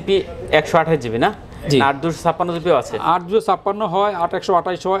 8 জিবি 128 জিবি না, 8 256 জিবিও আছে। 8 256 হয়, 8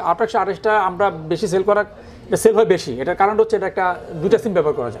 128 হয়। 8 128টা আমরা বেশি সেল করার সেল হয় বেশি। এটার কারণ হচ্ছে এটা একটা দুইটা সিম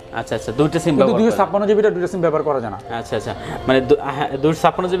ব্যবহার করা যায়। আচ্ছা আচ্ছা, দুইটা সিম ব্যবহার করা যায়। 256 জিবিটা দুইটা সিম ব্যবহার করা যায় না। আচ্ছা আচ্ছা, মানে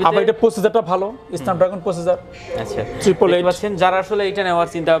 256 জিবি। আবার এটা প্রসেসরটা ভালো, স্ন্যাপড্রাগন প্রসেসর। আচ্ছা, 888 পাচ্ছেন। যারা আসলে এটা নেওয়ার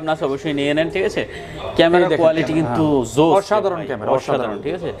চিন্তা ভাবনা আছে অবশ্যই নিয়ে নেন, ঠিক আছে। ক্যামেরা কোয়ালিটি কিন্তু জোস, অসাধারণ ক্যামেরা, অসাধারণ,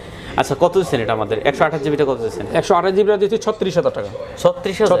 ঠিক আছে। আচ্ছা, কত দিচ্ছেন এটা আমাদের? 128 জিবিটা কত দিচ্ছেন? 128 জিবিটা দিচ্ছি 36000 টাকা।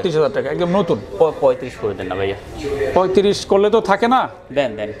 36000 টাকা, একদম নতুন। 35 করে দেন না ভাইয়া? 35 করলে তো থাকে না।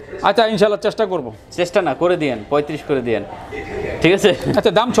 দেন দেন। আচ্ছা, ইনশাআল্লাহ চেষ্টা করব। চেষ্টা না করে দিয়েন, 35 করে দিয়েন, ঠিক আছে।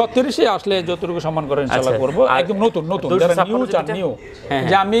 আচ্ছা, দাম 36 আসলে যতটুকু সম্মান করে ইনশাআল্লাহ করব। একদম নতুন নতুন, যারা নিউ চান, নিউ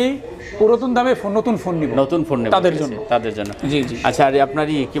যে আমি পুরাতন দামে নতুন ফোন নিব, নতুন ফোন নেব, তাদের জন্য, তাদের জন্য। জি জি। আচ্ছা, আর আপনার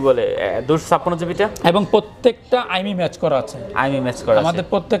কি বলে 256 জিবিটা? এবং প্রত্যেকটা আইমি ম্যাচ করা আছে। আইমি ম্যাচ করা আছে আমাদের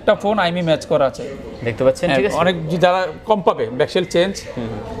প্রত্যেকটা ফোন আইমি ম্যাচ করা আছে, দেখতে পাচ্ছেন, ঠিক আছে। অনেক যারা কম পাবে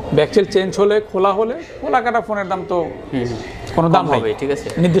ব্যাকসেল চেঞ্জ হলে খোলা কাটা ফোনের দাম তো কোনো দাম হবে, ঠিক আছে,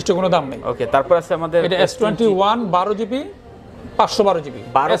 নির্দিষ্ট কোনো দাম নেই। ওকে, তারপর আছে আমাদের এটা S21 12 GB 512 GB.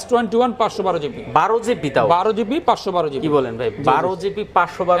 S21 512 GB, 12 GB, তাও 12 জিবি 512 জিবি। কি বলেন ভাই? 12 জিবি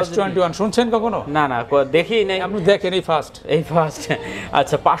 512 জিবি S21 শুনছেন কখনো? না না, দেখিই নাই। আপনি দেখেন এই ফার্স্ট।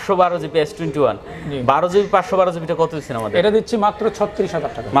 আচ্ছা, 512 জিবি S21, 12 জিবি 512 জিবিটা কত দিচ্ছেন আমাদের? এটা দিচ্ছি মাত্র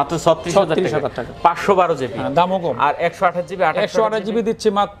 36000 টাকা। মাত্র 36000 টাকা, 512 জিবি, দামও কম। আর 128 জিবি 128 জিবি দিচ্ছি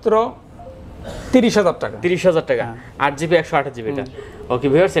মাত্র 30000 টাকা। 30000 টাকা, 8 জিবি 128 জিবিটা। ওকে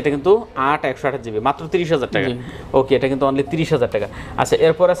ভিউয়ার্স, এটা কিন্তু 8 128 জিবি, মাত্র 30000 টাকা। ওকে, এটা কিন্তু অনলি 30000 টাকা। আচ্ছা,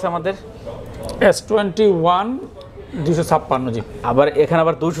 এরপর আছে আমাদের S21 256 জিবি। আবার এখানে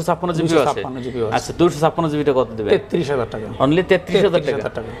আবার 256 জিবি আছে। আচ্ছা, 256 জিবিটা কত দিবেন? 33000 টাকা, অনলি 33000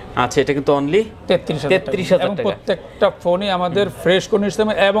 টাকা। আচ্ছা, এটা কিন্তু অনলি 33000 টাকা। প্রত্যেকটা ফোনই আমাদের ফ্রেশ কন্ডিশন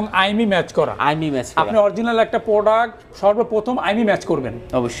এবং আইমি ম্যাচ করা। আপনি অরিজিনাল একটা প্রোডাক্ট সর্বপ্রথম আইমি ম্যাচ করবেন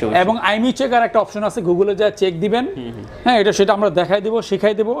অবশ্যই, এবং আইমি চেকার একটা অপশন আছে, গুগলে যা চেক দিবেন। হ্যাঁ, সেটা আমরা দেখাই দেব,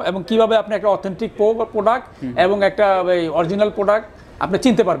 শিখাই দেব, এবং কিভাবে আপনি একটা অথেন্টিক প্রোডাক্ট এবং একটা অরিজিনাল প্রোডাক্ট আপনি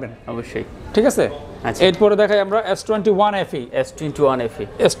চিনতে পারবেন অবশ্যই, ঠিক আছে। এরপরে দেখাই আমরা S21 FE।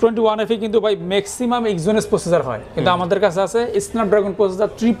 S21 FE কিন্তু ভাই ম্যাক্সিমাম এক্সিনোস প্রসেসর হয়, কিন্তু আমাদের কাছে আছে স্ন্যাপড্রাগন প্রসেসর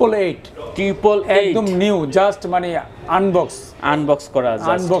 888 একদম নিউ, জাস্ট মানে আনবক্স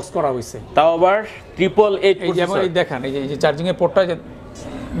করা হয়েছে, তাও আবার 888। এই যেমন এই দেখেন, এই যে চার্জিং এর পোর্টটা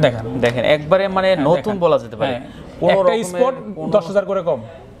দেখেন একবারে মানে নতুন বলা যেতে পারে। একটা স্পট 10000 করে কম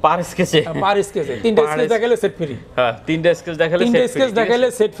পার স্কেচে, তিনটা স্কেচ দেখালে সেট ফ্রি। হ্যাঁ, তিনটা স্কেচ দেখালে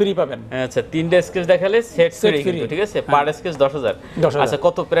সেট ফ্রি পাবেন। আচ্ছা, তিনটা স্কেচ দেখালে সেট ফ্রি, ঠিক আছে। পার স্কেচ 10000। আচ্ছা,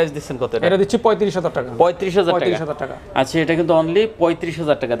 কত প্রাইস দিচ্ছেন? কত এটা দিচ্ছি? 35000 টাকা। 35000 টাকা। আচ্ছা, এটা কিন্তু অনলি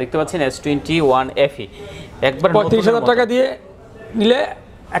 35000 টাকা। দেখতে পাচ্ছেন S21 FE একবার 35000 টাকা দিয়ে নিলে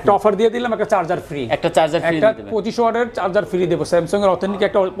একটা অফার দিয়ে দিলাম, একটা চার্জার ফ্রি, একটা 25 ওয়াটের চার্জার ফ্রি দেব। স্যামসাং এর অথেন্টিক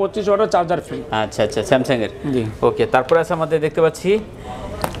একটা 25 ওয়াটের চার্জার ফ্রি। আচ্ছা আচ্ছা, স্যামসাং এর। ওকে, তারপর আছে আমাদের দেখতে পাচ্ছি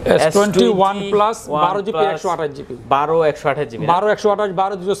S21 plus 12 GB 128 GB, 12 128 GB, 12 128,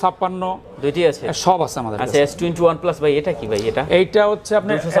 12 256 দুইটি আছে, সব আছে আমাদের কাছে। আচ্ছা, S21 প্লাস ভাই এটা কি ভাই? এইটা হচ্ছে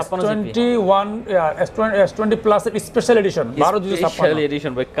আপনার S20 প্লাস এর স্পেশাল এডিশন, 12 256 স্পেশাল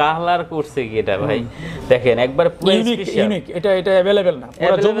এডিশন ভাই। কালার করছে কি এটা ভাই? দেখেন একবার পুরো ইউনিক। এটা अवेलेबल না,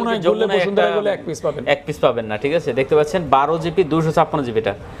 পুরো যমুনায় গেলে বসুন্ধরা গেলে এক পিস পাবেন না, ঠিক আছে। দেখতে পাচ্ছেন 12 জিবি 256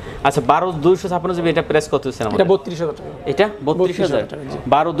 জিবিটা। আচ্ছা, 12 256 জিবি এটা প্রাইস কত হচ্ছে আমাদের? এটা 32000 টাকা। এটা 32000,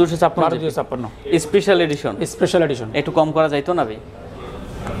 12 256 স্পেশাল এডিশন। একটু কম করা যাইতো না ভাই?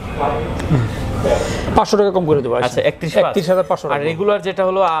 500 টাকা কম করে দেব। আচ্ছা, 31500। আর রেগুলার যেটা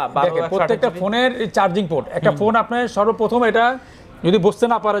হলো 12 প্রত্যেকটা ফোনের চার্জিং পোর্ট। একটা ফোন আপনার সর্বপ্রথম এটা যদি বুঝতে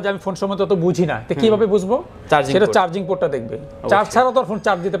না পারে যে আমি ফোন সম্বন্ধে অত বুঝি না, তো কিভাবে বুঝবো? সেটা চার্জিং পোর্টটা দেখবে। চার্জ ছাড়া তো ফোন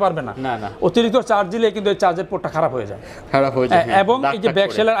চার্জ দিতে পারবে না। অতিরিক্ত চার্জ দিলে কিন্তু এই চার্জের পোর্টটা খারাপ হয়ে যায়। এবং এই যে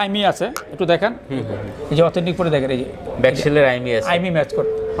ব্যাকশেলের আইমি আছে, একটু দেখেন, এই যে অথেন্টিক পোর্টে দেখেন, এই যে ব্যাকশেলের আইমি আছে, আইমি ম্যাচ করে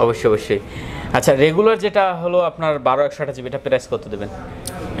অবশ্যই। আচ্ছা, রেগুলার যেটা হলো আপনার 12 128 জিবি, এটা প্রাইস কত দেবেন?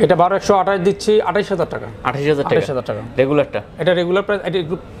 এটা 12 128 দিচ্ছি 28000 টাকা। 28000 টাকা রেগুলারটা। এটা রেগুলার প্রাইস। এটা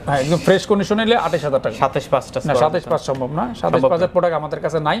একদম ফ্রেশ কন্ডিশনে নিলে 28000 টাকা। 27 না, 27 সম্ভব না। 27 এর প্রোডাক্ট আমাদের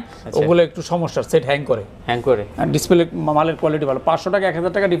কাছে নাই, ওগুলো একটু সমস্যা, সেট হ্যাং করে। আর ডিসপ্লে মালের কোয়ালিটি ভালো। 500 টাকা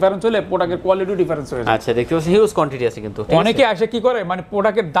 1000 টাকা ডিফারেন্স হলে প্রোডাক্টের কোয়ালিটিও ডিফারেন্স হয়ে যায়। আচ্ছা, দেখতে পাচ্ছেন হিউজ কোয়ান্টিটি আছে কিন্তু। অনেকে আসে কি করে, মানে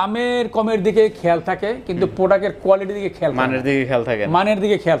প্রোডাক্টের দামের কমের দিকে খেয়াল থাকে, কিন্তু প্রোডাক্টের কোয়ালিটির দিকে খেয়াল, মানের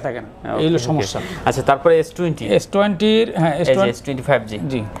দিকে খেয়াল থাকে না। এই হলো সমস্যা। আচ্ছা, তারপরে S20 এর, হ্যাঁ, S25G।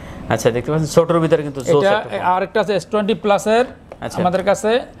 জি, আচ্ছা, দেখতে পাচ্ছেন ছোটর ভিতরে কিন্তু এটা আরেকটা আছে S20 প্লাস এর। আমাদের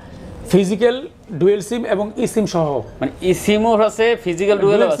কাছে ফিজিক্যাল ডুয়াল সিম এবং ই সিম সহ, মানে ই সিমও আছে, ফিজিক্যাল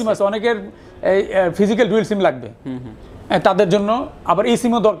ডুয়াল সিম আছে। অনেকের এই ফিজিক্যাল ডুয়াল সিম লাগবে, তাদের জন্য আবার ই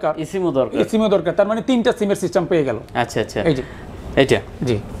সিমও দরকার। তার মানে 3টা সিমের সিস্টেম পেয়ে গেল। আচ্ছা, এই যে এটা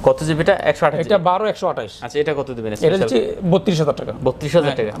জি কত জিবিটা 128 এটা 12/128 আচ্ছা এটা কত দিবেন এটা হচ্ছে 32000 টাকা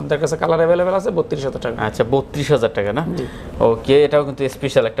 32000 টাকা আমাদের কাছে কালার अवेलेबल আছে 32000 টাকা আচ্ছা 32000 টাকা না ওকে এটাও কিন্তু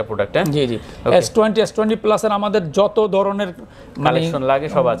স্পেশাল একটা প্রোডাক্ট হ্যাঁ জি জি S20 প্লাস এর আমাদের যত ধরনের কালেকশন লাগে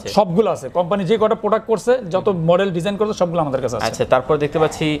সব আছে সবগুলো আছে কোম্পানি যে কটা প্রোডাক্ট করছে যত মডেল ডিজাইন করছে সবগুলো আমাদের কাছে আছে আচ্ছা তারপর দেখতে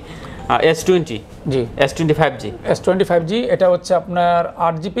পাচ্ছি S20 জি S25G S25G এটা হচ্ছে আপনার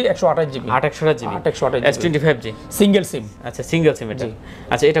 8GB 128GB 828GB S25G single সিম আচ্ছা সিঙ্গেল সিম এটা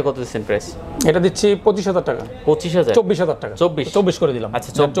আচ্ছা এটা কত দিচ্ছেন প্রাইস এটা দিচ্ছি 25000 টাকা 25000 24000 টাকা 24 করে দিলাম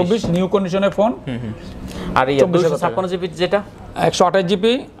আচ্ছা 24 নিউ কন্ডিশনের ফোন আর এই 256GB যেটা 128GB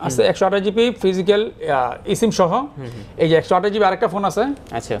আছে 128GB ফিজিক্যাল eSIM সহ এই যে 128GB আরেকটা ফোন আছে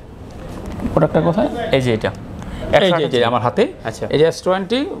আচ্ছা প্রোডাক্টটা কোথায় এই যে এটা এই যে আমার হাতে আচ্ছা এই যে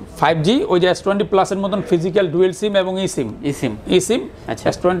S20 5G ওই যে S20 প্লাস এর মতন ফিজিক্যাল ডুয়াল সিম এবং eSIM আচ্ছা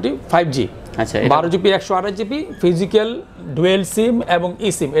S20 5G আচ্ছা 12GB 128GB physical dual SIM এবং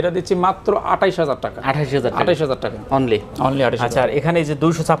eSIM এটা দিচ্ছি মাত্র 28000 টাকা 28000 টাকা অনলি 28000 আচ্ছা আর এখানে এই যে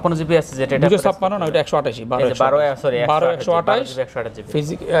 256GB আছে যেটা এটা 256 না এটা 128 128GB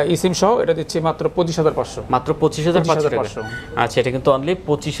ফিজিক্যাল eSIM সহ এটা দিচ্ছি মাত্র 25500 মাত্র 25500 টাকা আচ্ছা এটা কিন্তু অনলি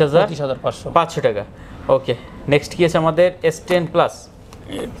 25500 টাকা ওকে নেক্সট কি আছে আমাদের S10 প্লাস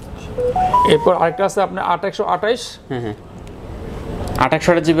এরপর আরেকটা আছে আপনার 8128 হ্যাঁ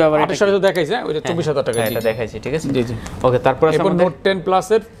 28GB আবার 28 তো দেখাইছে ওইটা 24000 টাকা এটা দেখাইছি ঠিক আছে জি জি ওকে তারপর আছে আমাদের নোট 10 প্লাস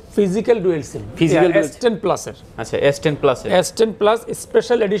এর physical dual SIM S10 plus এর আচ্ছা S10 plus S10 plus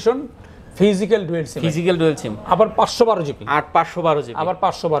special edition physical dual SIM আবার 512GB 512GB আবার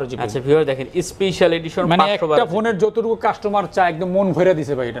 512GB আচ্ছা ভিউয়ার দেখেন স্পেশাল এডিশন 512GB মানে একটা ফোনের যতটুকু কাস্টমার চায় একদম মন ভরে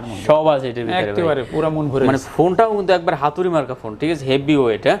দিছে ভাই এটার মধ্যে সব আছে এটার ভিতরে একেবারে পুরো মন ভরে মানে ফোনটাও কিন্তু একবার হাতুড়ি মার্কা ফোন ঠিক আছে হেভি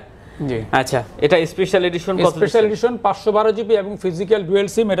ওয়েট হ্যাঁ জি আচ্ছা এটা স্পেশাল এডিশন কত স্পেশাল এডিশন 512GB এবং ফিজিক্যাল ডুয়াল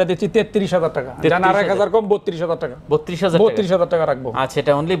সিম এটা দিচ্ছি 33000 টাকা জান আর 1000 কম 32000 টাকা 32000 টাকা রাখবো আচ্ছা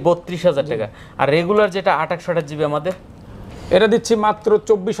এটা অনলি 32000 টাকা আর রেগুলার যেটা 828GB আমাদের এটা দিচ্ছি মাত্র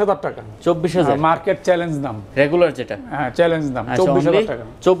 24000 টাকা 24000 মার্কেট চ্যালেঞ্জ দাম রেগুলার যেটা হ্যাঁ চ্যালেঞ্জ দাম 24000 টাকা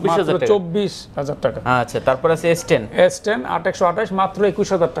 24000 টাকা 24000 টাকা আচ্ছা তারপর আছে S10 8128 মাত্র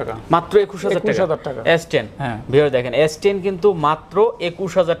 21000 টাকা মাত্র 21000 টাকা S10 হ্যাঁ ভিউয়ার দেখেন S10 কিন্তু মাত্র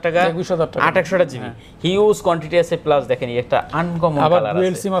 21000 টাকা 828GB হিউজ কোয়ান্টিটি আছে প্লাস দেখেন এই একটা আনকমন কালার আছে আবার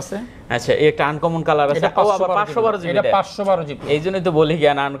ডুয়াল সিম আছে আচ্ছা এই একটা আনকমন কালার আছে ও আবার 512GB এটা 512GB এইজন্যই তো বলি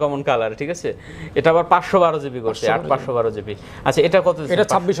জ্ঞান আনকমন কালার ঠিক আছে এটা আবার 512GB করছে 8512GB আচ্ছা এটা কত এটা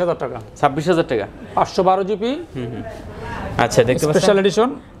 26000 টাকা 26000 টাকা 512GB আচ্ছা দেখতে পাচ্ছেন স্পেশাল এডিশন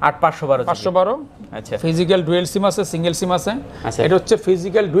 512 আচ্ছা ফিজিক্যাল ডুয়াল সিম আছে সিঙ্গেল সিম আছে এটা হচ্ছে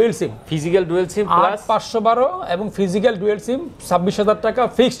ফিজিক্যাল ডুয়াল সিম প্লাস 512 এবং ফিজিক্যাল ডুয়াল সিম 26000 টাকা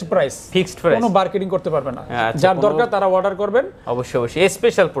ফিক্সড প্রাইস কোনো মার্কেটিং করতে পারবে না যার দরকার তারা অর্ডার করবেন অবশ্যই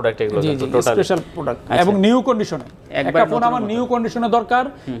স্পেশাল প্রোডাক্ট এগুলো টোটাল স্পেশাল প্রোডাক্ট এবং নিউ কন্ডিশনে একটা ফোন আমার নিউ কন্ডিশনে দরকার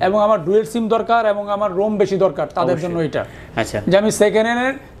এবং আমার ডুয়াল সিম দরকার এবং আমার রোম বেশি দরকার তাদের জন্য এটা আচ্ছা যে আমি সেকেন্ড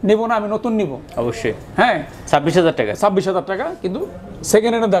হ্যান্ড নিব না আমি নতুন নিব অবশ্যই হ্যাঁ 26000 টাকা কিন্তু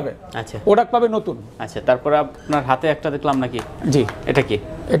সেকেন্ড হ্যান্ড দামে আচ্ছা প্রোডাক্ট পাবে নতুন আচ্ছা তারপর আপনার হাতে একটা দেখলাম নাকি জি এটা কি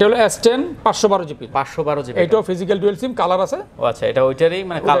এটা হলো S10 512GB এটাও ফিজিক্যাল ডুয়াল সিম কালার আছে ও আচ্ছা এটা ওইটারই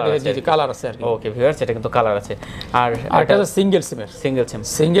মানে কালার আছে জি কালার আছে আর কি ওকে ভিউয়ার্স এটা কিন্তু কালার আছে আর এটা সিঙ্গেল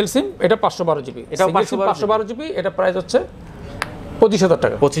সিম এটা 512GB এটা 512GB এটা প্রাইস হচ্ছে 25000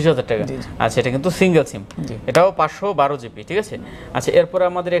 টাকা আচ্ছা এটা কিন্তু সিঙ্গেল সিম এটাও 512GB ঠিক আছে আচ্ছা এরপর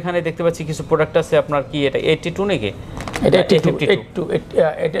আমাদের এখানে দেখতে পাচ্ছি কিছু প্রোডাক্ট আছে আপনার কি এটা 82 নাকি এটা 82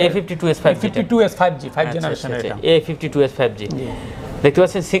 এটা A52s 5G 5 জেনারেশন এটা A52s 5G দেখতে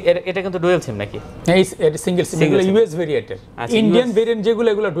পাচ্ছেন এটা কিন্তু ডুয়াল সিম নাকি এটা সিঙ্গেল সিম এগুলো ইউএস ভেরিয়েন্টের ইন্ডিয়ান ভেরিয়েন্ট যেগুলো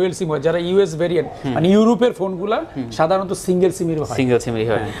এগুলো ডুয়াল সিম হয় যারা ইউএস ভেরিয়েন্ট মানে ইউরোপের ফোনগুলো সাধারণত সিঙ্গেল সিমের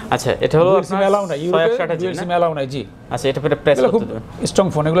হয় আচ্ছা এটা হলো সিম এলাও না ইউরোপে ডুয়াল সিম এলাও না জি আচ্ছা এটা পরে প্রাইস কত দেবেন স্ট্রং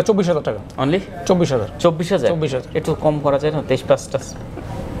ফোন এগুলো 24000 টাকা অনলি 24000 একটু কম করা যায় না 23 টা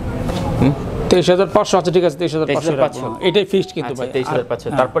 23500 আছে ঠিক আছে 23500 এটাই ফিক্সড কিন্তু ভাই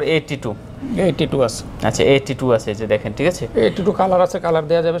 23500 তারপর 82 আছে আচ্ছা 82 আছে যে দেখেন ঠিক আছে 82 কালার আছে কালার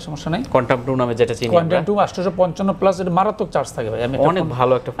দেয়া যাবে সমস্যা নাই কোয়ান্টাম 2 নামে যেটা চিনি কোয়ান্টাম 2 855 প্লাস এর মারাত্মক চার্জ থাকে ভাই আমি অনেক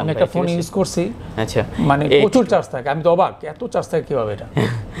ভালো একটা ফোন আমি একটা ফোন ইউজ করছি আচ্ছা মানে প্রচুর চার্জ থাকে আমি তো অবাক এত চার্জ থাকে কিভাবে এটা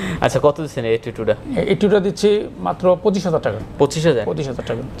আচ্ছা কত দিছেন 82টা 82টা দিচ্ছি মাত্র 25000 টাকা 25000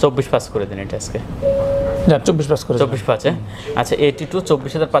 টাকা 24 পাস করে দেন এটা আজকে যা 24 করে 24 হ্যাঁ। আচ্ছা 82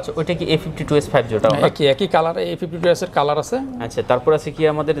 24,500 ওইটা কি A52s5 যেটা একই কালার A52s এর কালার আছে। আচ্ছা তারপর আছে কি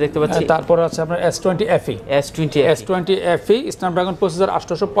আমাদের দেখতে পাচ্ছি, তারপর আছে আপনার S20 FE Snapdragon processor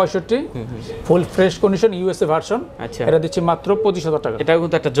 865 full fresh condition USA version. আচ্ছা এটা দিচ্ছি মাত্র 25,000 টাকা। এটাও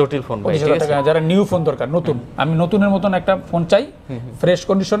কিন্তু একটা জটিল ফোন ভাই, ঠিক আছে। যারা নিউ ফোন দরকার, নতুন, আমি নতুনের মতন একটা ফোন চাই, ফ্রেশ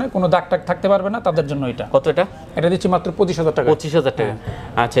কন্ডিশনে, কোনো দাগ টাগ থাকতে পারবে না, তাদের জন্য এটা। কত এটা? এটা দিচ্ছি মাত্র 25,000 টাকা। 25,000 টাকা।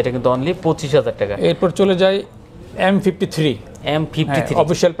 আচ্ছা এটা কিন্তু অনলি 25,000 টাকা। এরপর চলে যাই M53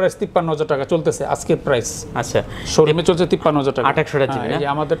 অফিশিয়াল প্রাইস 53,000 টাকা চলতেছে আজকের প্রাইস। আচ্ছা শোরুমে চলছে 53,000 টাকা। 2800 জিবি না, এই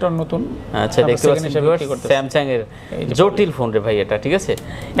আমাদেরটা নতুন। আচ্ছা দেখতে পাচ্ছেন স্যামসাং এর জটিল ফোন রে ভাই এটা, ঠিক আছে,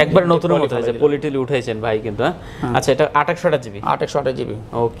 একবার নতুনের মতো হয়েছে, পলিটিলি উঠাইছেন ভাই কিন্তু। আচ্ছা এটা 2800 জিবি। 2800 জিবি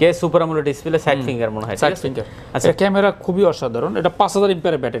ওকে, super AMOLED display, side finger মনে হয়, সাইড ফিঙ্গার। আচ্ছা ক্যামেরা খুবই অসাধারণ। এটা 5000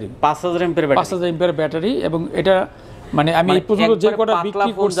 এমপিআর ব্যাটারি, 5000 এমপিআর ব্যাটারি। এবং এটা মানে আমি এই পর্যন্ত যে কটা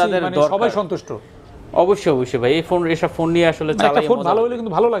বিক্রি করছি মানে সবাই সন্তুষ্ট। অবশ্যই ভাই, এই ফোন, এসব ফোন নিয়ে আসলে চালাই ফোন ভালো হলে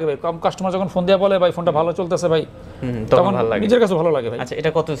কিন্তু ভালো লাগে ভাই। কম কাস্টমার যখন ফোন দেয়া বলে ভাই ফোনটা ভালো চলতেছে ভাই, তখন ভালো লাগে, নিজের কাছে ভালো লাগে ভাই। আচ্ছা এটা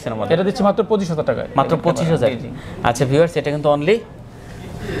কত দিচ্ছেন আমাদের? এটা দিচ্ছি মাত্র 25,000 টাকা। মাত্র 25,000। আচ্ছা ভিউয়ার্স এটা কিন্তু অনলি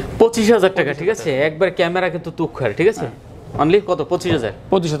 25,000 টাকা, ঠিক আছে। একবার ক্যামেরা কিন্তু তুখর, ঠিক আছে, অনলি কত?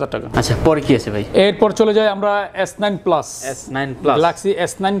 25,000 টাকা। আচ্ছা পরে কি আছে ভাই? এরপর চলে যাই আমরা S9 plus. Galaxy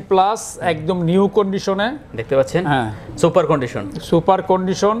S9 plus একদম নিউ কন্ডিশনে দেখতে পাচ্ছেন। হ্যাঁ সুপার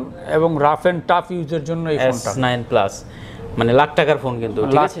কন্ডিশন এবং রাফ এন্ড টাফ ইউজের জন্য এই ফোনটা S9 প্লাস মানে লাখ টাকার ফোন কিন্তু,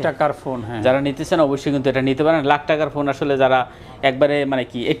 ঠিক আছে, লাখ টাকার ফোন। হ্যাঁ যারা নিতেছেন অবশ্যই কিন্তু এটা নিতে পারেন। লাখ টাকার ফোন আসলে যারা একবারে মানে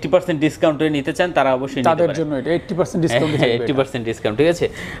কি 80% ডিসকাউন্টে নিতে চান তারা অবশ্যই নিতে পারেন, তাদের জন্য এটা 80% ডিসকাউন্ট। 80% ডিসকাউন্ট, ঠিক আছে।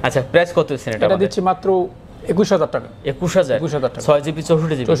 আচ্ছা প্রাইস কত দিচ্ছেন এটা? এটা দিচ্ছি মাত্র 21,000 টাকা। 21,000 টাকা। 6GB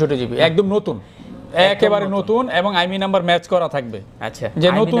 64GB একদম নতুন, একেবারে নতুন, এবং আইমি নাম্বার ম্যাচ করা থাকবে। আচ্ছা যে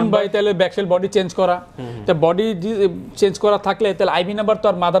নতুন ভাই তাহলে ব্যাকসেল বডি চেঞ্জ করা, তো বডি চেঞ্জ করা থাকলে তাহলে আইমি নাম্বার তো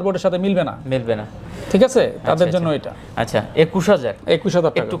আর মাদারবোর্ডের সাথে মিলবে না, ঠিক আছে, তাদের জন্য এটা। আচ্ছা 21,000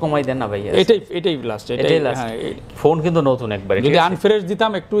 টাকা। একটু কমাই দেন না ভাই, এটাই লাস্ট। হ্যাঁ ফোন কিন্তু নতুন একবারে, যদি আনফ্রেশ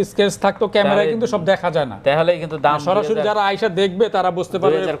দিতাম, একটু স্কেচ থাকতো, ক্যামেরায় কিন্তু সব দেখা যায় না, তাহলে কিন্তু দাম সরাসরি যারা আয়শা দেখবে তারা বুঝতে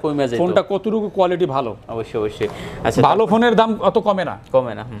পারবে ফোনটা কতটুকু কোয়ালিটি ভালো। অবশ্যই। আচ্ছা ভালো ফোনের দাম অত কমে না।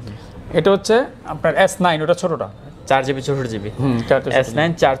 এটা হচ্ছে আপনার S9, ওটা ছোটটা, 4GB 64GB। S9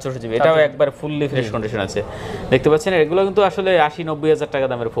 464GB, এটাও একবার ফুললি ফ্রেশ কন্ডিশন আছে, দেখতে পাচ্ছেন। এগুলো কিন্তু আসলে 80-90 টাকা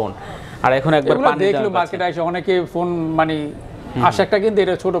দামের ফোন। আর এখন একবার পানি দেখলো মার্কেটে এসে অনেকে ফোন মানে আশা একটা কিন্তু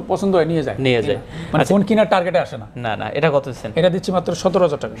এটা ছোট পছন্দ হয় নিয়ে যায়, মানে ফোন কেনার টার্গেটে আসে না। এটা কত দিচ্ছেন? এটা দিচ্ছি মাত্র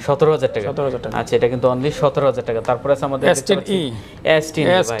 17,000 টাকা। 17,000 টাকা। আচ্ছা এটা কিন্তু অনলি 17,000 টাকা। তারপরে আছে আমাদের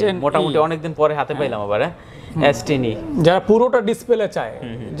S10 মোটামুটি অনেকদিন পরে হাতে পাইলাম আবার। S10e যারা পুরোটা ডিসপ্লে চায়,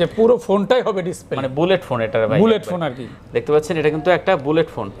 যে পুরো ফোনটাই হবে ডিসপ্লে, মানে বুলেট ফোন, এটা ভাই বুলেট ফোন আর কি, দেখতে পাচ্ছেন। এটা কিন্তু একটা বুলেট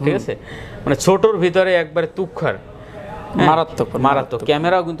ফোন, ঠিক আছে, মানে ছোটর ভিতরে একবারে তুখর, মারাত্মক।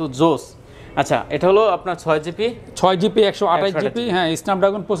 ক্যামেরাও কিন্তু জোস। আচ্ছা এটা হলো আপনার 6GB 128GB। হ্যাঁ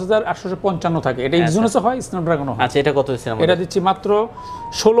স্ন্যাপড্রাগন প্রসেসর 855 থাকে, এটা এক্সিনোসে হয়, স্ন্যাপড্রাগন হয়। আচ্ছা এটা কত দিচ্ছেন? এটা দিচ্ছি মাত্র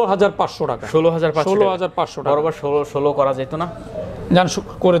 16,500 টাকা। 16,500 টাকা। বরাবর 16 করা যেত না? জান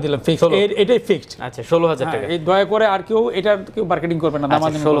করে দিলাম ফিক্স, এটাই ফিক্সড। আচ্ছা 16,000 টাকা। এই দয়া করে আর কেউ এটা মার্কেটিং করবে না, দাম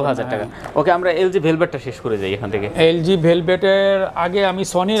 16,000 টাকা। ওকে আমরা LG ভেলভেটটা শেষ করে যাই এখান থেকে। LG ভেলভেটের আগে আমি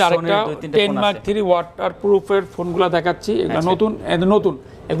সনির আরেকটা 10 Mark 3 ওয়াটার প্রুফের ফোনগুলো দেখাচ্ছি। এগুলো নতুন,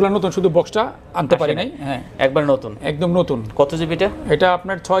 এগুলো নতুন, শুধু বক্সটা আনতে পারি নাই। হ্যাঁ একবার নতুন, একদম নতুন। কত জিবিটা? এটা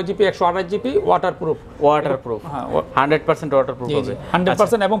আপনার 6GB 128GB ওয়াটারপ্রুফ। 100% ওয়াটারপ্রুফ হবে,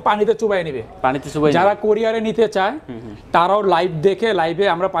 100%, এবং পানিতে চুবাই নেবে। যারা কোরিয়ারে নিতে চায় তারাও লাইভ দেখে, লাইভে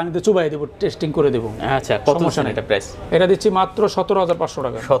আমরা পানিতে চুবাই দেব, টেস্টিং করে দেব। আচ্ছা কত এটা প্রাইস? এটা দিচ্ছি মাত্র 17,500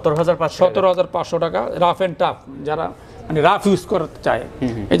 টাকা। 17,500 টাকা। রাফ এন্ড টাফ যারা মানে রাফ ইউজ করতে চায়,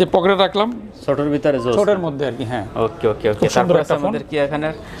 এই যে পকেটে রাখলাম, ছোটর ভিতরে, ছোটর মধ্যে আর কি। হ্যাঁ ওকে। তারপর আমাদের কি এখানে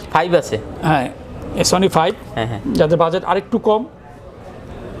 5 আছে? হ্যাঁ সনি 5, যাদের বাজেট আরেকটু কম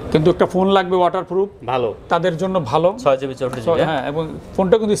কিন্তু একটা ফোন লাগবে ওয়াটারপ্রুফ ভালো, তাদের জন্য ভালো। 6GB 64GB। হ্যাঁ এবং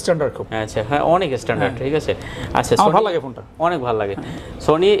ফোনটা কিন্তু স্ট্যান্ডার্ড খুব। আচ্ছা হ্যাঁ অনেক স্ট্যান্ডার্ড, ঠিক আছে। আচ্ছা আমার ভালো লাগে ফোনটা, অনেক ভালো লাগে।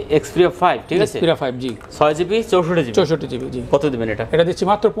 সনি Xperia 5, ঠিক আছে, Xperia 5 জি 6GB 64GB জি। কত দিবেন এটা? এটা দিচ্ছি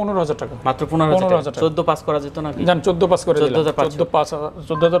মাত্র 15,000 টাকা। মাত্র 15,000 টাকা। 14 পাস করা যেত নাকি? জান 14 পাস করে দিলাম,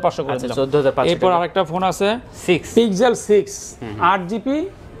 14,500 করে দিলাম। 14,500। এরপর আরেকটা ফোন আছে 6 Pixel 6 8GB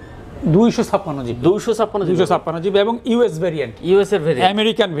 256GB এবং ইউএস ভেরিয়েন্ট,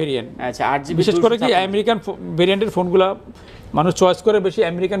 আমেরিকান ভেরিয়েন্ট। আচ্ছা 8GB। বিশেষ করে কি আমেরিকান ভেরিয়েন্টের ফোনগুলো মানুষ চয়েস করে বেশি,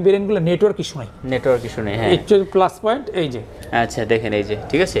 আমেরিকান ভেরিয়েন্টগুলো নেটওয়ার্ক ইস্যু নাই, হ্যাঁ একটু প্লাস পয়েন্ট। এই যে আচ্ছা দেখেন, এই যে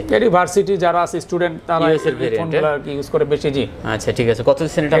ঠিক আছে, ইউনিভার্সিটি যারা আছে স্টুডেন্ট তারা এই ফোনগুলো ইউজ করে বেশি। জি আচ্ছা ঠিক আছে। কত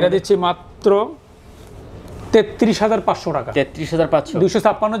দিচ্ছেন এটা? এটা দিচ্ছি মাত্র 33,500 টাকা। 33,500।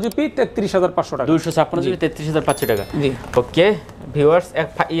 256GB 33,500 টাকা। 256GB 33,500 টাকা। জি ওকে ভিউয়ার্স, এক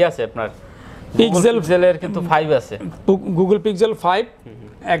আছে আপনার পিক্সেলের কিন্তু 5 আছে, গুগল পিক্সেল 5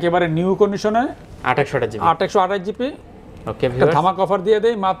 একেবারে নিউ কন্ডিশনে 828 জিবি। ওকে ভিউয়ার্স, ধামাক অফার দিয়ে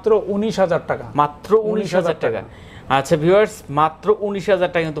দেই মাত্র 19000 টাকা, মাত্র 19000 টাকা। আচ্ছা ভিউয়ার্স, মাত্র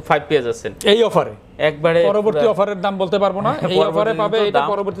 19000 টাকা কিন্তু 5 পেয়ে যাচ্ছেন এই অফারে। একবারে পরবর্তী অফারের দাম বলতে পারবো না, এই অফারে পাবে, এটা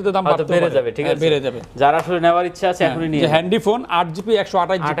পরবর্তীতে দাম বেড়ে যাবে। ঠিক আছে, বেড়ে যাবে। যারা আসলে নেওয়ার ইচ্ছা আছে এখনই নিয়ে handy phone 8GB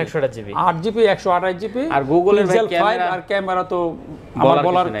 128GB 8GB 128GB আর গুগলের ক্যামেরা আর ক্যামেরা তো আমার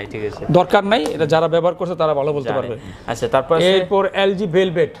বলার নাই, ঠিক আছে, দরকার নাই, এটা যারা ব্যবহার করছে তারা ভালো বলতে পারবে। আচ্ছা তারপর এরপর LG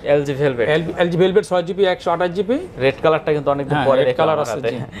Velvet 6GB 128GB red কালারটা কিন্তু অনেকদিন পরে রেড কালার আছে,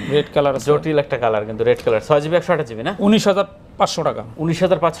 রেড কালার আছে, জটিল একটা কালার কিন্তু রেড কালার, 6GB 128GB না, 19500 টাকা,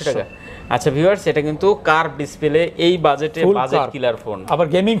 19500 টাকা। আচ্ছা ভিউয়ার্স, এটা কিন্তু কার্ভ ডিসপ্লে, এই বাজেটে বাজেট কিলার ফোন, আবার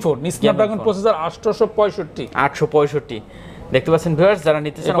গেমিং ফোন, স্ন্যাপড্রাগন প্রসেসর 865 দেখতে পাচ্ছেন ভিউয়ার্স, যারা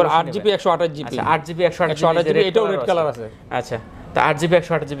নিতে চান। এরপর 8GB 128GB, আচ্ছা 8GB 128GB এটাও রেড কালার আছে। আচ্ছা তা 8GB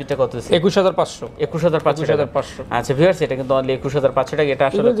 128GB টা কত আছে? 21500 আচ্ছা ভিউয়ার্স, এটা কিন্তু অনলি 21500 টাকা। এটা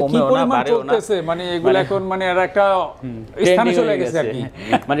আসলে কমেও না বাড়েও না, মানে এগুলো এখন মানে এর একটা স্থানে চলে গেছে আর কি,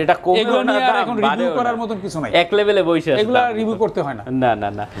 মানে এটা কমেও না এখন রিভিউ করার মতন কিছু নাই, এক লেভেলে বসে আছে, এগুলা রিভিউ করতে হয় না। না না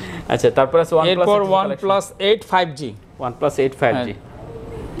না। আচ্ছা তারপর আছে OnePlus 8 5G, OnePlus 8 5G।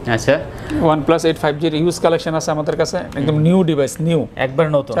 আচ্ছা OnePlus 8 5G এর ইউজ কালেকশন আছে আমাদের কাছে, একদম নিউ ডিভাইস, নিউ একবার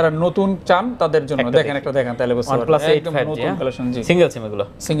নতুন, যারা নতুন চান তাদের জন্য দেখেন, একটা দেখেন তাহলে বুঝতে পারবেন। OnePlus 8 5G নতুন কালেকশন, জি সিঙ্গেল সিম, এগুলো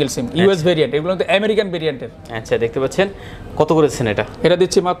সিঙ্গেল সিম ইউএস ভেরিয়েন্ট, এগুলো তো আমেরিকান ভেরিয়েন্টের। আচ্ছা দেখতে পাচ্ছেন, কত করেছেন এটা? এটা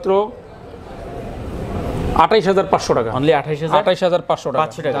দিচ্ছি মাত্র 28500 টাকা, অনলি 28500 টাকা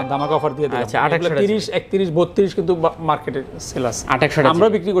ধামাকা অফার দিয়ে দিলাম। আচ্ছা 30 31 32 কিন্তু মার্কেটে সেল আছে, আমরা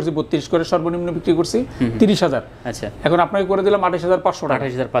বিক্রি করছি 32 করে, সর্বনিম্ন বিক্রি করছি 30000। আচ্ছা এখন আপনাকে করে দিলাম 28500 টাকা,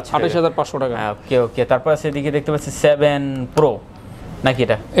 28500 টাকা। ওকে ওকে। তারপর আছে এদিকে দেখতে পাচ্ছি 7 Pro নাকি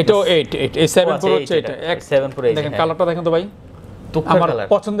এটা? এটাও 8 এই 7 Pro হচ্ছে এটা, 7 Pro। দেখেন কালারটা দেখেন তো ভাই, আমার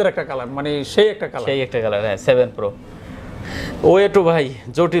পছন্দের একটা কালার, মানে সেই একটা কালার, হ্যাঁ 7 Pro। ওয়েট ভাই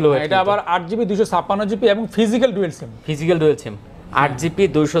জটিল ওয়েট। এটা আবার 8GB 256GB এবং physical dual SIM, 8GB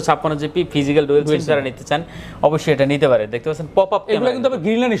 256GB physical dual SIM যারা নিতে চান অবশ্যই এটা নিতে পারে। দেখতে পাচ্ছেন পপ আপ ক্যামেরা, এগুলো কিন্তু আবার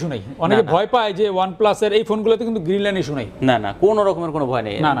গ্রিন লাইন ইস্যু নাই। অনেকে ভয় পায় যে OnePlus এর এই ফোনগুলোতে কিন্তু গ্রিন লাইন ইস্যু নাই। না না, কোনো রকমের কোনো ভয়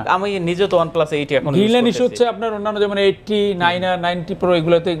নেই। আমি নিজে তো OnePlus 8 এখন গ্রিন লাইন ইস্যু হচ্ছে আপনার অন্যান্য যেমন 80 9 90 Pro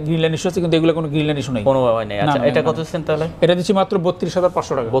এগুলোতে গ্রিন লাইন ইস্যু আছে, কিন্তু এগুলো কোনো গ্রিন লাইন ইস্যু নাই, কোনো ভয় নেই। আচ্ছা এটা কত দিচ্ছেন তাহলে? এটা দিচ্ছি মাত্র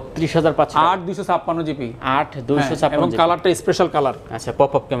 32500 টাকা, 32500, 8 256GB, 8 256 এবং কালারটা স্পেশাল কালার। আচ্ছা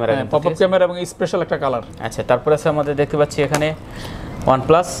pop up camera, pop up camera এবং স্পেশাল একটা কালার। আচ্ছা তারপর আছে আমাদের দেখতে পাচ্ছি এখানে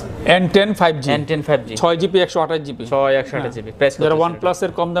OnePlus N10 5G, 6GB 128GB, 128GB price কত? যারা OnePlus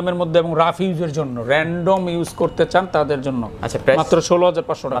এর কম দামের মধ্যে এবং রাফ ইউজের জন্য, র‍্যান্ডম ইউজ করতে চান তাদের জন্য। আচ্ছা প্রাইস মাত্র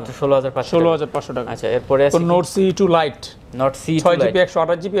 16500 টাকা, মাত্র 16500 টাকা। আচ্ছা এরপরে আছে Note C2 Lite, Note C2 6GB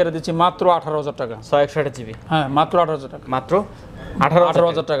 128GB, এর দিচ্ছি মাত্র 18000 টাকা, 128GB, হ্যাঁ মাত্র 18000 টাকা, মাত্র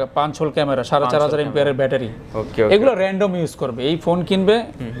 18000 টাকা, 5 হোল ক্যামেরা, 4500 এমপিআর ব্যাটারি। ওকে এগুলো র‍্যান্ডম ইউজ করবে, এই ফোন কিনবে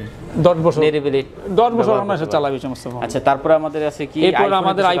 10 বছর নিরিবিলি 10 বছর অনায়াসে চালাবে সমস্ত ফোন। আচ্ছা তারপরে আমাদের আছে কি? এরপর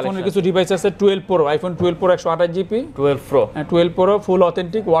আমাদের আইফোনের কিছু ডিভাইস আছে, 12 Pro, iPhone 12 Pro 128GB, 12 Pro ফুল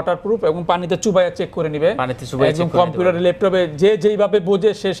অথেন্টিক, ওয়াটারপ্রুফ এবং পানিতে চুবাইয়া চেক করে নেবে, পানিতে চুবাইয়া একদম কম্পিউটারে ল্যাপটপে যে যেইভাবে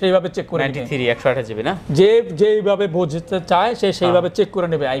বোঝে সে সেইভাবে চেক করে নেবে। 93 128GB না, যে যেইভাবে বুঝতে চায় সে সেইভাবে চেক করে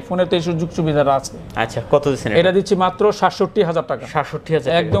নেবে। আইফোনের তো এই সুযোগ সুবিধা আছে। আচ্ছা কত দিচ্ছেন এটা দিচ্ছি মাত্র 67000 টাকা, 67000,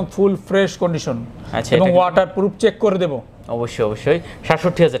 একদম ফুল ফ্রেশ কন্ডিশন। আচ্ছা এবং ওয়াটারপ্রুফ চেক করে দেব অবশ্যই অবশ্যই।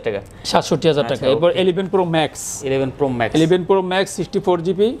 67000 টাকা, 67000 টাকা। এরপর 11 Pro Max, 11 Pro Max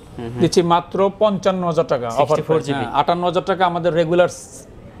 64GB দিচ্ছি মাত্র 55000 টাকা অফার, 64GB 58000 টাকা আমাদের রেগুলার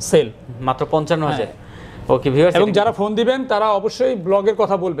সেল, মাত্র 55000। ওকে ভিউয়ার্স, এবং যারা ফোন দিবেন তারা অবশ্যই ব্লগের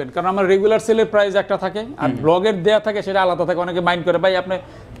কথা বলবেন, কারণ আমার রেগুলার সেলের প্রাইস একটা থাকে আর ব্লগের দেয়া থাকে সেটা আলাদা থাকে। অনেকে মাইন্ড করে, ভাই আপনি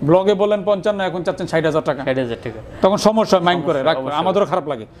ব্লগে বলেন 55, এখন চাচ্ছেন 60000 টাকা, 60000 টাকা, তখন সমস্যা মাইন্ড করে রাখবে, আমাদেরও খারাপ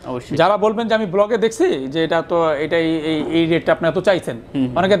লাগে। যারা বলবেন যে আমি ব্লগে দেখছি যে এটা তো এটাই এই রেটটা আপনি এত চাইছেন,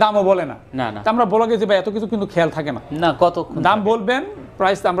 অনেকে দামও বলে না, আমরা ব্লগে যে ভাই এত কিছু কিন্তু খেয়াল থাকে না, কত দাম বলবেন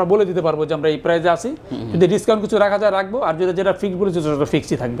প্রাইস আমরা বলে দিতে পারবো যে আমরা এই প্রাইসে আছি, যদি ডিসকাউন্ট কিছু রাখা যায় রাখবো, আর যদি যেটা ফিক্স বলেছি সেটা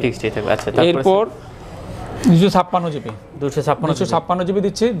ফিক্সই থাকবে। আচ্ছা এরপর 256GB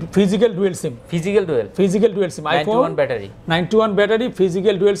দিচ্ছে physical dual SIM, iPhone 91 battery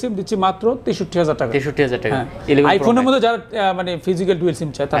physical dual SIM দিচ্ছি মাত্র 63000 টাকা, 63000 টাকা। আইফোনের মধ্যে যারা মানে ফিজিক্যাল ডুয়াল সিম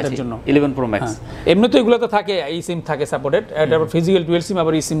চায় তাদের জন্য 11 Pro Max। এমনি তো এগুলোতে থাকে, এই সিম থাকে সাপোর্টেড, এটা ফিজিক্যাল ডুয়াল সিম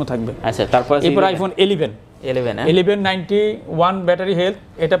আবার এই সিমও থাকবে। আচ্ছা তারপর এরপর iPhone 11 1191 ব্যাটারি হেলথ,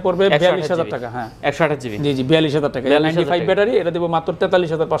 এটা পড়বে 42000 টাকা, হ্যাঁ 128GB, জি জি 42000 টাকা। 95 ব্যাটারি, এটা দেব মাত্র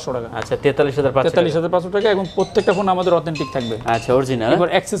 43500 টাকা। আচ্ছা 43500 টাকা, এবং প্রত্যেকটা ফোন আমাদের অথেন্টিক থাকবে। আচ্ছা অরিজিনাল। এরপর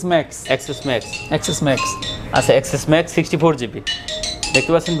Access Max, আচ্ছা Access Max 64GB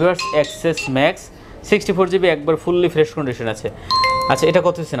দেখতে পাচ্ছেন ভিউয়ার্স, Access Max 64GB একবার ফুললি ফ্রেশ কন্ডিশন আছে। আচ্ছা এটা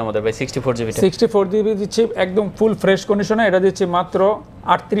কত দিচ্ছেন আমাদের ভাই 64 জিবি 64 জিবি দিচ্ছি একদম ফুল ফ্রেশ কন্ডিশনে, এটা দিচ্ছি মাত্র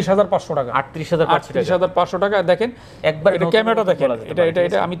 38500 টাকা। 38500 টাকা। দেখেন একবার এটা ক্যামেরাটা দেখেন,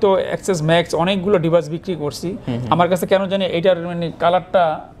 এটা আমি তো অ্যাক্সেস ম্যাক্স অনেকগুলো ডিভাইস বিক্রি করছি, আমার কাছে কেন জানি এইটার মানে কালারটা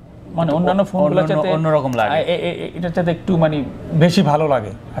মানে অন্যান্য ফোনগুলোর চাইতে অন্যরকম লাগে, এটার চাইতে একটু মানে বেশি ভালো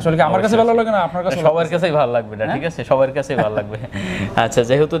লাগে। আসলে কি আমার কাছে ভালো লাগে না, আপনার কাছে সবার কাছেই ভালো লাগবে না, ঠিক আছে সবার কাছেই ভালো লাগবে। আচ্ছা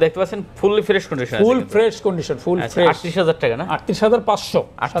যেহেতু দেখতে পাচ্ছেন fully fresh condition, full fresh condition, full fresh. 38000 টাকা না? 38500,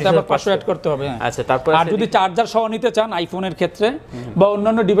 সাথে আবার 500 অ্যাড করতে হবে। আচ্ছা তারপর আর যদি চার্জার সহ নিতে চান আইফোনের ক্ষেত্রে বা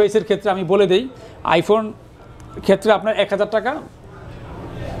অন্যান্য ডিভাইসের ক্ষেত্রে আমি বলে দেই, আইফোন ক্ষেত্রে আপনার 1000 টাকা,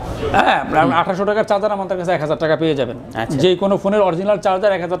 হ্যাঁ 1800 টাকার চার্জার আমাদের কাছে 1000 টাকা পেয়ে যাবেন। যে কোনো ফোনের অরিজিনাল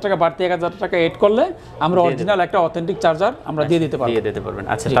চার্জার 1000 টাকা বাড়তি 1000 টাকা এড করলে আমরা অরিজিনাল একটা অথেন্টিক চার্জার আমরা দিয়ে দিতে পারবেন।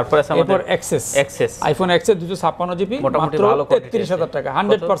 আচ্ছা তারপর আছে আমাদের এক্সেস আইফোন এক্সেস 256 জিবি মাত্র 33000 টাকা,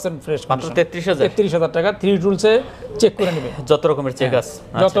 100% ফ্রেশ, মাত্র 33000 টাকা। 3 টুলসে চেক করে নেবে, যত রকমের চেক আছে,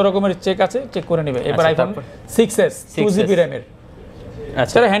 যত রকমের চেক আছে চেক করে নেবে। এবার আইফোন 6s 2 জিবি র‍্যামের,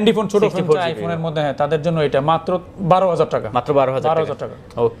 আচ্ছা হ্যান্ডি ফোন ছোট ফোন আইফোনের মধ্যে, হ্যাঁ তাদের জন্য এটা মাত্র 12000 টাকা, মাত্র 12000 টাকা।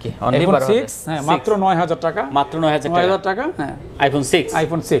 ওকে অনলি 126, হ্যাঁ মাত্র 9000 টাকা, মাত্র 9000 টাকা। হ্যাঁ আইফোন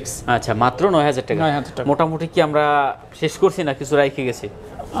 6 আচ্ছা মাত্র 9000 টাকা। মোটামুটি কি আমরা শেষ করছি না কিছু রাইখে গেছি?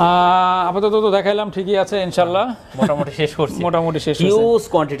 আপাতত তো দেখাইলাম, ঠিকই আছে ইনশাআল্লাহ, মোটামুটি শেষ করছি, মোটামুটি শেষ। হিউজ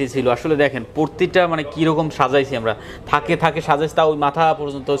কোয়ান্টিটি ছিল আসলে, দেখেন প্রত্যেকটা মানে কি রকম সাজাইছি আমরা, থাকে সাজাইছি তাও মাথা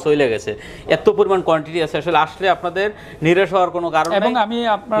পর্যন্ত চলে গেছে, এত পরিমাণ কোয়ান্টিটি আছে। আসলে আসলে আপনাদের নিরাশ হওয়ার কোনো কারণ নেই। এবং আমি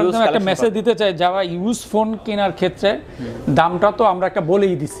আপনাদের একটা মেসেজ দিতে চাই, যারা ইউজ ফোন কেনার ক্ষেত্রে দামটা তো আমরা একটা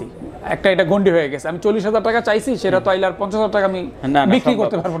বলেই দিছি, একটা এটা গন্ডি হয়ে গেছে। আমি 40000 টাকা চাইছি, সেটা তো আইলার 50000 টাকা আমি বিক্রি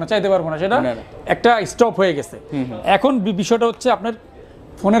করতে পারবো না, চাইতে পারবো না, সেটা একটা স্টপ হয়ে গেছে। এখন বিষয়টা হচ্ছে আপনার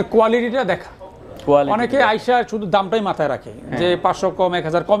ফোনের কোয়ালিটিটা দেখা। অনেকে আইসা শুধু দামটাই মাথায় রাখে যে 500 কম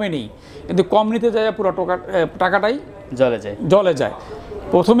 1000 কমে নেই, কিন্তু কম নিতে যায় পুরো টাকাটাই জলে যায়।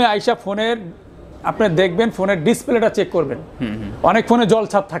 প্রথমে আইসা ফোনের আপনি দেখবেন, ফোনের ডিসপ্লেটা চেক করবেন। অনেক ফোনে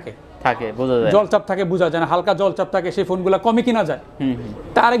জলছাপ থাকে, বোঝা যায়, জলচাপ থাকে বোঝা যায় না, হালকা জলচাপ থাকে, সেই ফোনগুলো কমে কিনা যায়।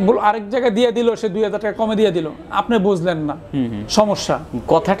 তা আরেক জায়গায় দিয়ে দিল, সে 2000 টাকা কমে দিয়ে দিল, আপনি বুঝলেন না, সমস্যা।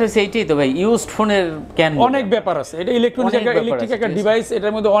 কথাটা সেইটাই তো ভাই, ইউজড ফোনের কেন অনেক ব্যাপার আছে, এটা ইলেকট্রিক একটা ডিভাইস,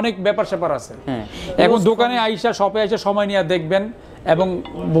 এটার মধ্যে অনেক ব্যাপার আছে। এখন দোকানে আইসা শপে আইসা সময় নিয়ে দেখবেন এবং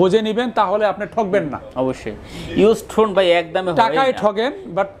বুঝে নেবেন, তাহলে আপনি ঠকবেন না। অবশ্যই ইউজড ফোন ভাই একদমে হয় না, টাকায় ঠকেন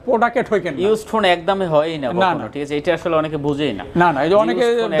বাট প্রোডাক্টে ঠকেন না। ইউজড ফোন একদমে হয় না কখনো, ঠিক আছে, এটা আসলে অনেকে বুঝেই না। না এই যে অনেকে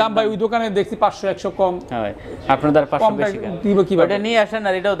দাম ভাই ওই দোকানে দেখছি 500 100 কম, হ্যাঁ আপনাদের 500 বেশি দিবে কিভাবে? এটা নিয়ে আসেন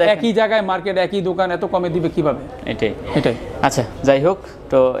আর এটাও দেখেন, একই জায়গায় মার্কেট একই দোকান এত কমে দিবে কিভাবে? এটাই। আচ্ছা যাই হোক,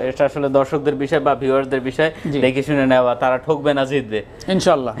 তো এটা আসলে দর্শকদের বিষয় বা ভিউয়ারদের বিষয়, দেখে শুনে নেওয়া, তারা ঠকবে না জিতবে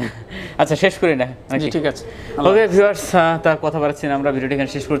ইনশাআল্লাহ। আচ্ছা শেষ করি না, ঠিক আছে। ওকে ভিউয়ার্স, তার কথা বাড়াচ্ছি না, আমরা ভিডিওটি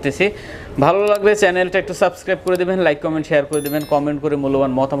এখানে শেষ করতেছি। ভালো লাগলে চ্যানেলটা একটু সাবস্ক্রাইব করে দেবেন, লাইক কমেন্ট শেয়ার করে দেবেন, কমেন্ট করে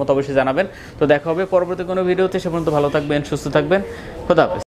মূল্যবান মতামত অবশ্যই জানাবেন। তো দেখা হবে পরবর্তী কোনো ভিডিওতে, সে পর্যন্ত ভালো থাকবেন, সুস্থ থাকবেন, খোদা হাফেজ।